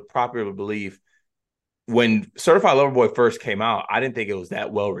contrary to popular belief, when Certified Lover Boy first came out, I didn't think it was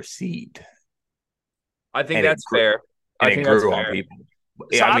that well received. I think that's fair. And I think it grew that's on fair. people.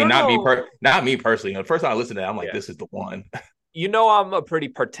 So I mean, not not me personally. The first time I listened to that, I'm like, this is the one. You know, I'm a pretty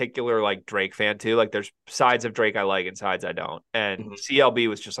particular like Drake fan too. Like there's sides of Drake I like and sides I don't. And CLB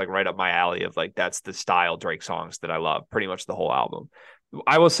was just like right up my alley of like that's the style Drake songs that I love, pretty much the whole album.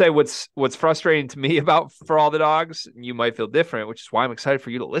 I will say what's frustrating to me about For All the Dogs, you might feel different, which is why I'm excited for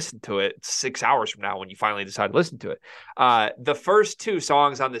you to listen to it 6 hours from now when you finally decide to listen to it. The first 2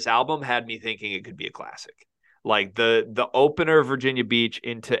 songs on this album had me thinking it could be a classic. Like the opener, Virginia Beach,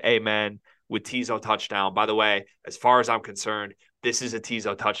 into Amen with Tizo Touchdown. By the way, as far as I'm concerned, this is a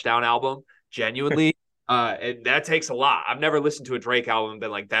Tizo Touchdown album. Genuinely. And that takes a lot. I've never listened to a Drake album and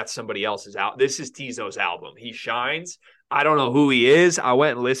been like, that's somebody else's album. This is Tizo's album. He shines. I don't know who he is. I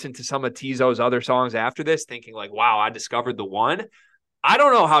went and listened to some of Tizo's other songs after this, thinking like, wow, I discovered the one. I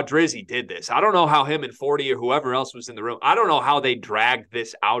don't know how Drizzy did this. I don't know how him and 40 or whoever else was in the room. I don't know how they dragged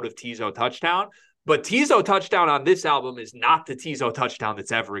this out of Tizo Touchdown. But Tizo Touchdown on this album is not the Tizo Touchdown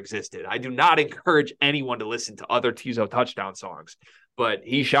that's ever existed. I do not encourage anyone to listen to other Tizo Touchdown songs, but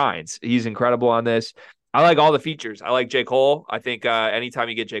he shines. He's incredible on this. I like all the features. I like J. Cole. I think anytime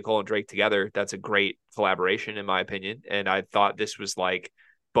you get J. Cole and Drake together, that's a great collaboration, in my opinion. And I thought this was like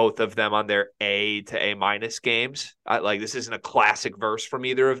both of them on their A to A minus games. This isn't a classic verse from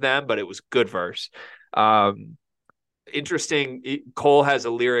either of them, but it was good verse. Interesting. Cole has a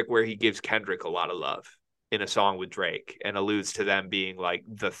lyric where he gives Kendrick a lot of love in a song with Drake and alludes to them being like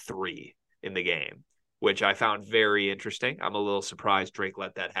the 3 in the game, which I found very interesting. I'm a little surprised Drake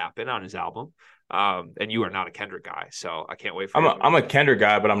let that happen on his album. And you are not a Kendrick guy, so I can't wait for I'm a Kendrick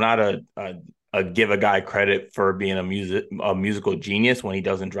guy, but I'm not a give a guy credit for being a musical genius when he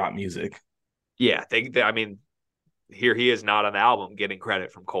doesn't drop music. Yeah, I mean, here he is not on the album getting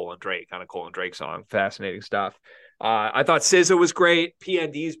credit from Cole and Drake on a Cole and Drake song. Fascinating stuff. I thought SZA was great.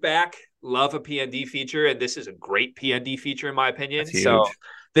 PND's back. Love a PND feature, and this is a great PND feature in my opinion. So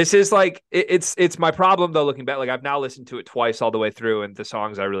this is like it's my problem though. Looking back, like I've now listened to it twice all the way through, and the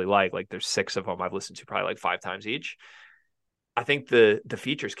songs I really like there's 6 of them I've listened to probably like 5 times each. I think the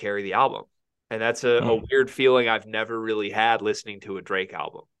features carry the album, and that's a weird feeling I've never really had listening to a Drake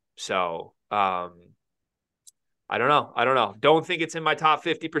album. So I don't know. Don't think it's in my top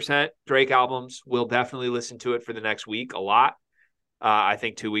 50% Drake albums. Will definitely listen to it for the next week a lot. I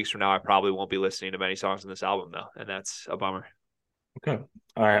think 2 weeks from now, I probably won't be listening to many songs in this album, though. And that's a bummer. Okay.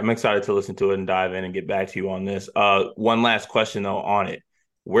 All right. I'm excited to listen to it and dive in and get back to you on this. One last question, though, on it.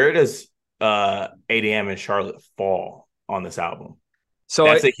 Where does 8 a.m. in Charlotte fall on this album? So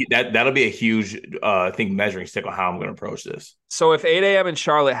that'll be a huge, I think, measuring stick on how I'm going to approach this. So if 8 a.m. in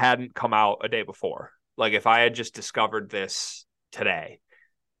Charlotte hadn't come out a day before, like if I had just discovered this today,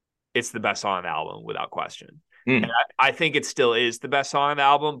 it's the best song on the album without question. And I think it still is the best song on the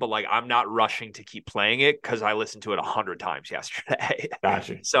album, but like I'm not rushing to keep playing it because I listened to it 100 times yesterday.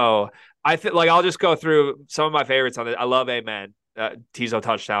 Gotcha. So I think like I'll just go through some of my favorites on it. I love Amen. Tizo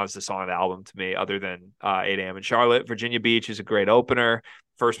Touchdown is the song of the album to me, other than 8 a.m. in Charlotte. Virginia Beach is a great opener.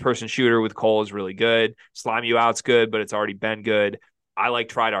 First person shooter with Cole is really good. Slime You Out's good, but it's already been good. I like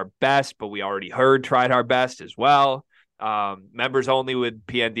Tried Our Best, but we already heard Tried Our Best as well. Members Only with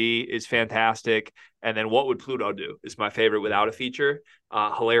PND is fantastic. And then What Would Pluto Do is my favorite without a feature.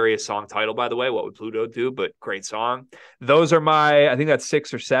 Hilarious song title, by the way, What Would Pluto Do? But great song. Those are I think that's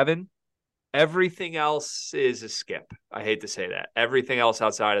 6 or 7. Everything else is a skip. I hate to say that. Everything else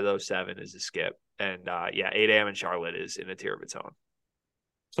outside of those 7 is a skip. And 8 a.m. in Charlotte is in a tier of its own.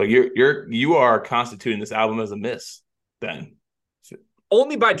 So you are constituting this album as a miss then.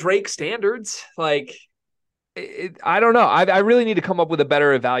 Only by Drake standards. Like, I don't know. I really need to come up with a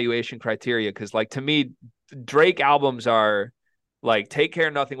better evaluation criteria because, like, to me, Drake albums are like Take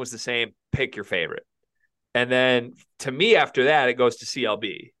Care Nothing was the same. Pick your favorite. And then to me, after that, it goes to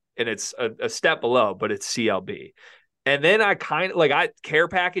CLB. And it's a step below, but it's CLB. And then I kind of like Care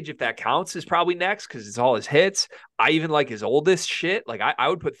Package, if that counts, is probably next because it's all his hits. I even like his oldest shit. Like I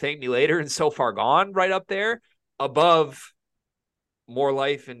would put Thank Me Later and So Far Gone right up there above More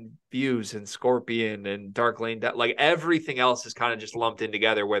Life and Views and Scorpion and Dark Lane. Like everything else is kind of just lumped in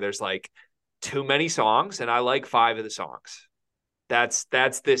together where there's like too many songs, and I like 5 of the songs. That's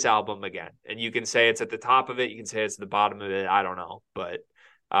this album again. And you can say it's at the top of it, you can say it's at the bottom of it. I don't know, but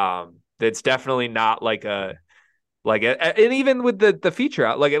it's definitely not like and even with the feature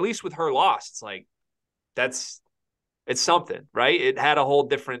out, like at least with Her Loss, it's like it's something, right? It had a whole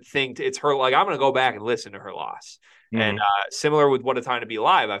different thing. It's her, like, I'm going to go back and listen to Her Loss. Mm-hmm. And similar with What a Time to Be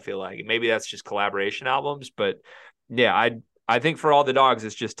Alive, I feel like maybe that's just collaboration albums, but yeah, I think For All the Dogs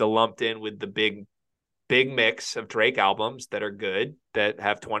is just a lumped in with the big mix of Drake albums that are good, that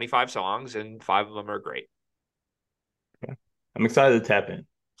have 25 songs and 5 of them are great. Yeah. I'm excited to tap in.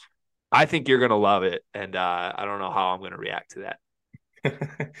 I think you're going to love it. And I don't know how I'm going to react to that.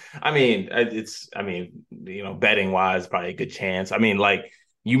 I mean, betting wise, probably a good chance. I mean, like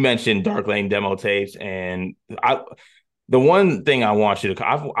you mentioned Dark Lane demo tapes, and the one thing I want you to,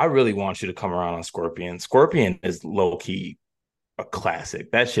 I really want you to come around on Scorpion. Scorpion is low key a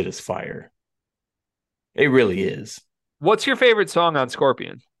classic. That shit is fire. It really is. What's your favorite song on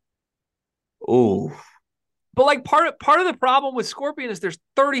Scorpion? Ooh. But like part of the problem with Scorpion is there's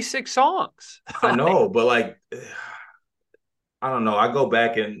 36 songs. I know, but like, I don't know. I go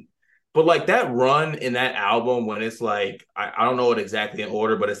back but like that run in that album when it's like, I don't know it exactly in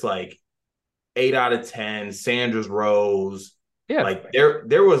order, but it's like 8 out of 10, Sandra's Rose. Yeah. Like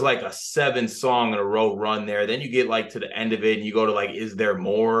there was like a 7-song in a row run there. Then you get like to the end of it and you go to like, Is There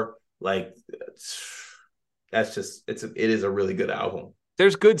More? Like that's just, it is a really good album.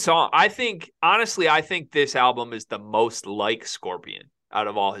 There's good song. I think this album is the most like Scorpion out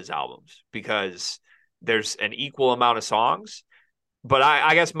of all his albums because there's an equal amount of songs. But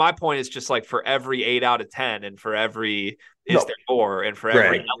I guess my point is just like for every 8 out of 10 and for every Is There More and for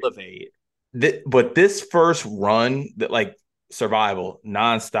every Elevate. But this first run, that like Survival,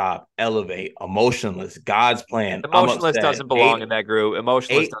 Nonstop, Elevate, Emotionless, God's Plan. Emotionless doesn't belong in that group.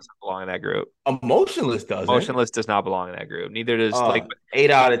 Emotionless doesn't belong in that group. Emotionless doesn't. Emotionless does not belong in that group. Neither does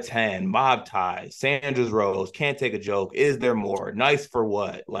 8 out of 10, Mob Ties, Sandra's Rose, Can't Take a Joke, Is There More, Nice for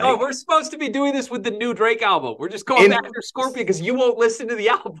What? Like, no, we're supposed to be doing this with the new Drake album. We're just going back to Scorpion because you won't listen to the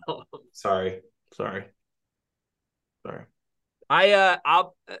album. Sorry.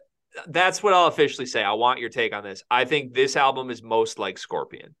 That's what I'll officially say. I want your take on this. I think this album is most like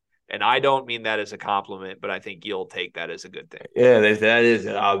Scorpion. And I don't mean that as a compliment, but I think you'll take that as a good thing. Yeah, that is,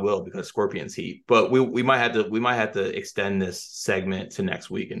 I will, because Scorpion's heat. But we might have to extend this segment to next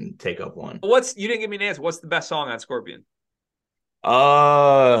week and take up one. You didn't give me an answer. What's the best song on Scorpion?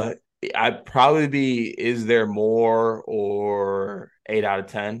 I'd probably be Is There More or 8 out of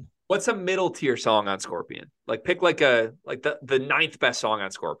 10. What's a middle tier song on Scorpion? Like pick like the 9th best song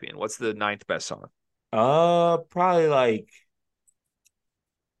on Scorpion. What's the 9th best song? Probably like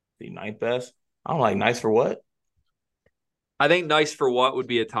the 9th best. I don't like Nice for What. I think Nice for What would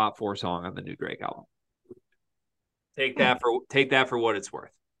be a top 4 song on the new Drake album. Take that for what it's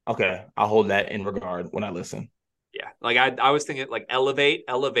worth. Okay, I'll hold that in regard when I listen. Yeah, like I was thinking like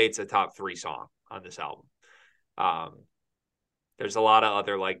Elevate's a top 3 song on this album. There's a lot of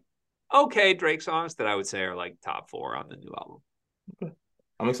other like okay Drake songs that I would say are like top 4 on the new album. Okay.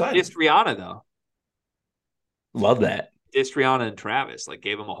 I'm excited. Just Rihanna though. Love that. Dissed Rihanna and Travis, like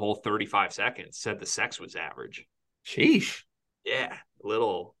gave him a whole 35 seconds, said the sex was average. Sheesh. Yeah,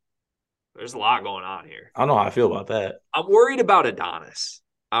 there's a lot going on here. I don't know how I feel about that. I'm worried about Adonis.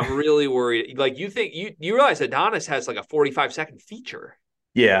 I'm really worried. Like you think you realize Adonis has like a 45-second feature.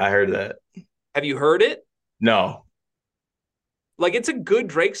 Yeah, I heard that. Have you heard it? No. Like it's a good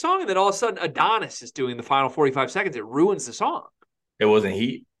Drake song, and then all of a sudden Adonis is doing the final 45 seconds. It ruins the song. It wasn't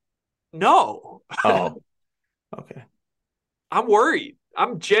Heat? No. Oh. Okay. I'm worried.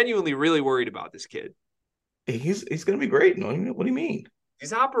 I'm genuinely really worried about this kid. He's going to be great. What do you mean?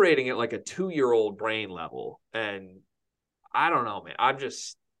 He's operating at like a 2-year-old brain level, and I don't know, man. I'm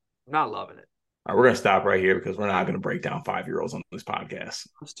not loving it. All right, we're going to stop right here because we're not going to break down 5-year-olds on this podcast.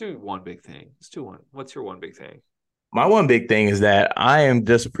 Let's do one big thing. What's your one big thing? My one big thing is that I am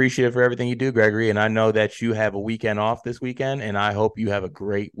just appreciative for everything you do, Gregory, and I know that you have a weekend off this weekend, and I hope you have a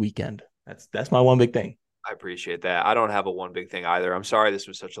great weekend. That's my one big thing. I appreciate that. I don't have a one big thing either. I'm sorry this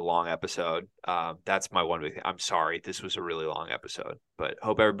was such a long episode. That's my one big thing. I'm sorry this was a really long episode, but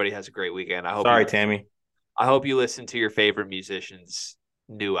hope everybody has a great weekend. Sorry, Tammy. I hope you listen to your favorite musician's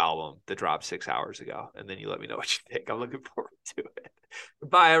new album that dropped 6 hours ago, and then you let me know what you think. I'm looking forward to it.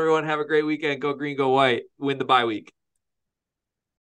 Bye, everyone. Have a great weekend. Go green, go white. Win the bye week.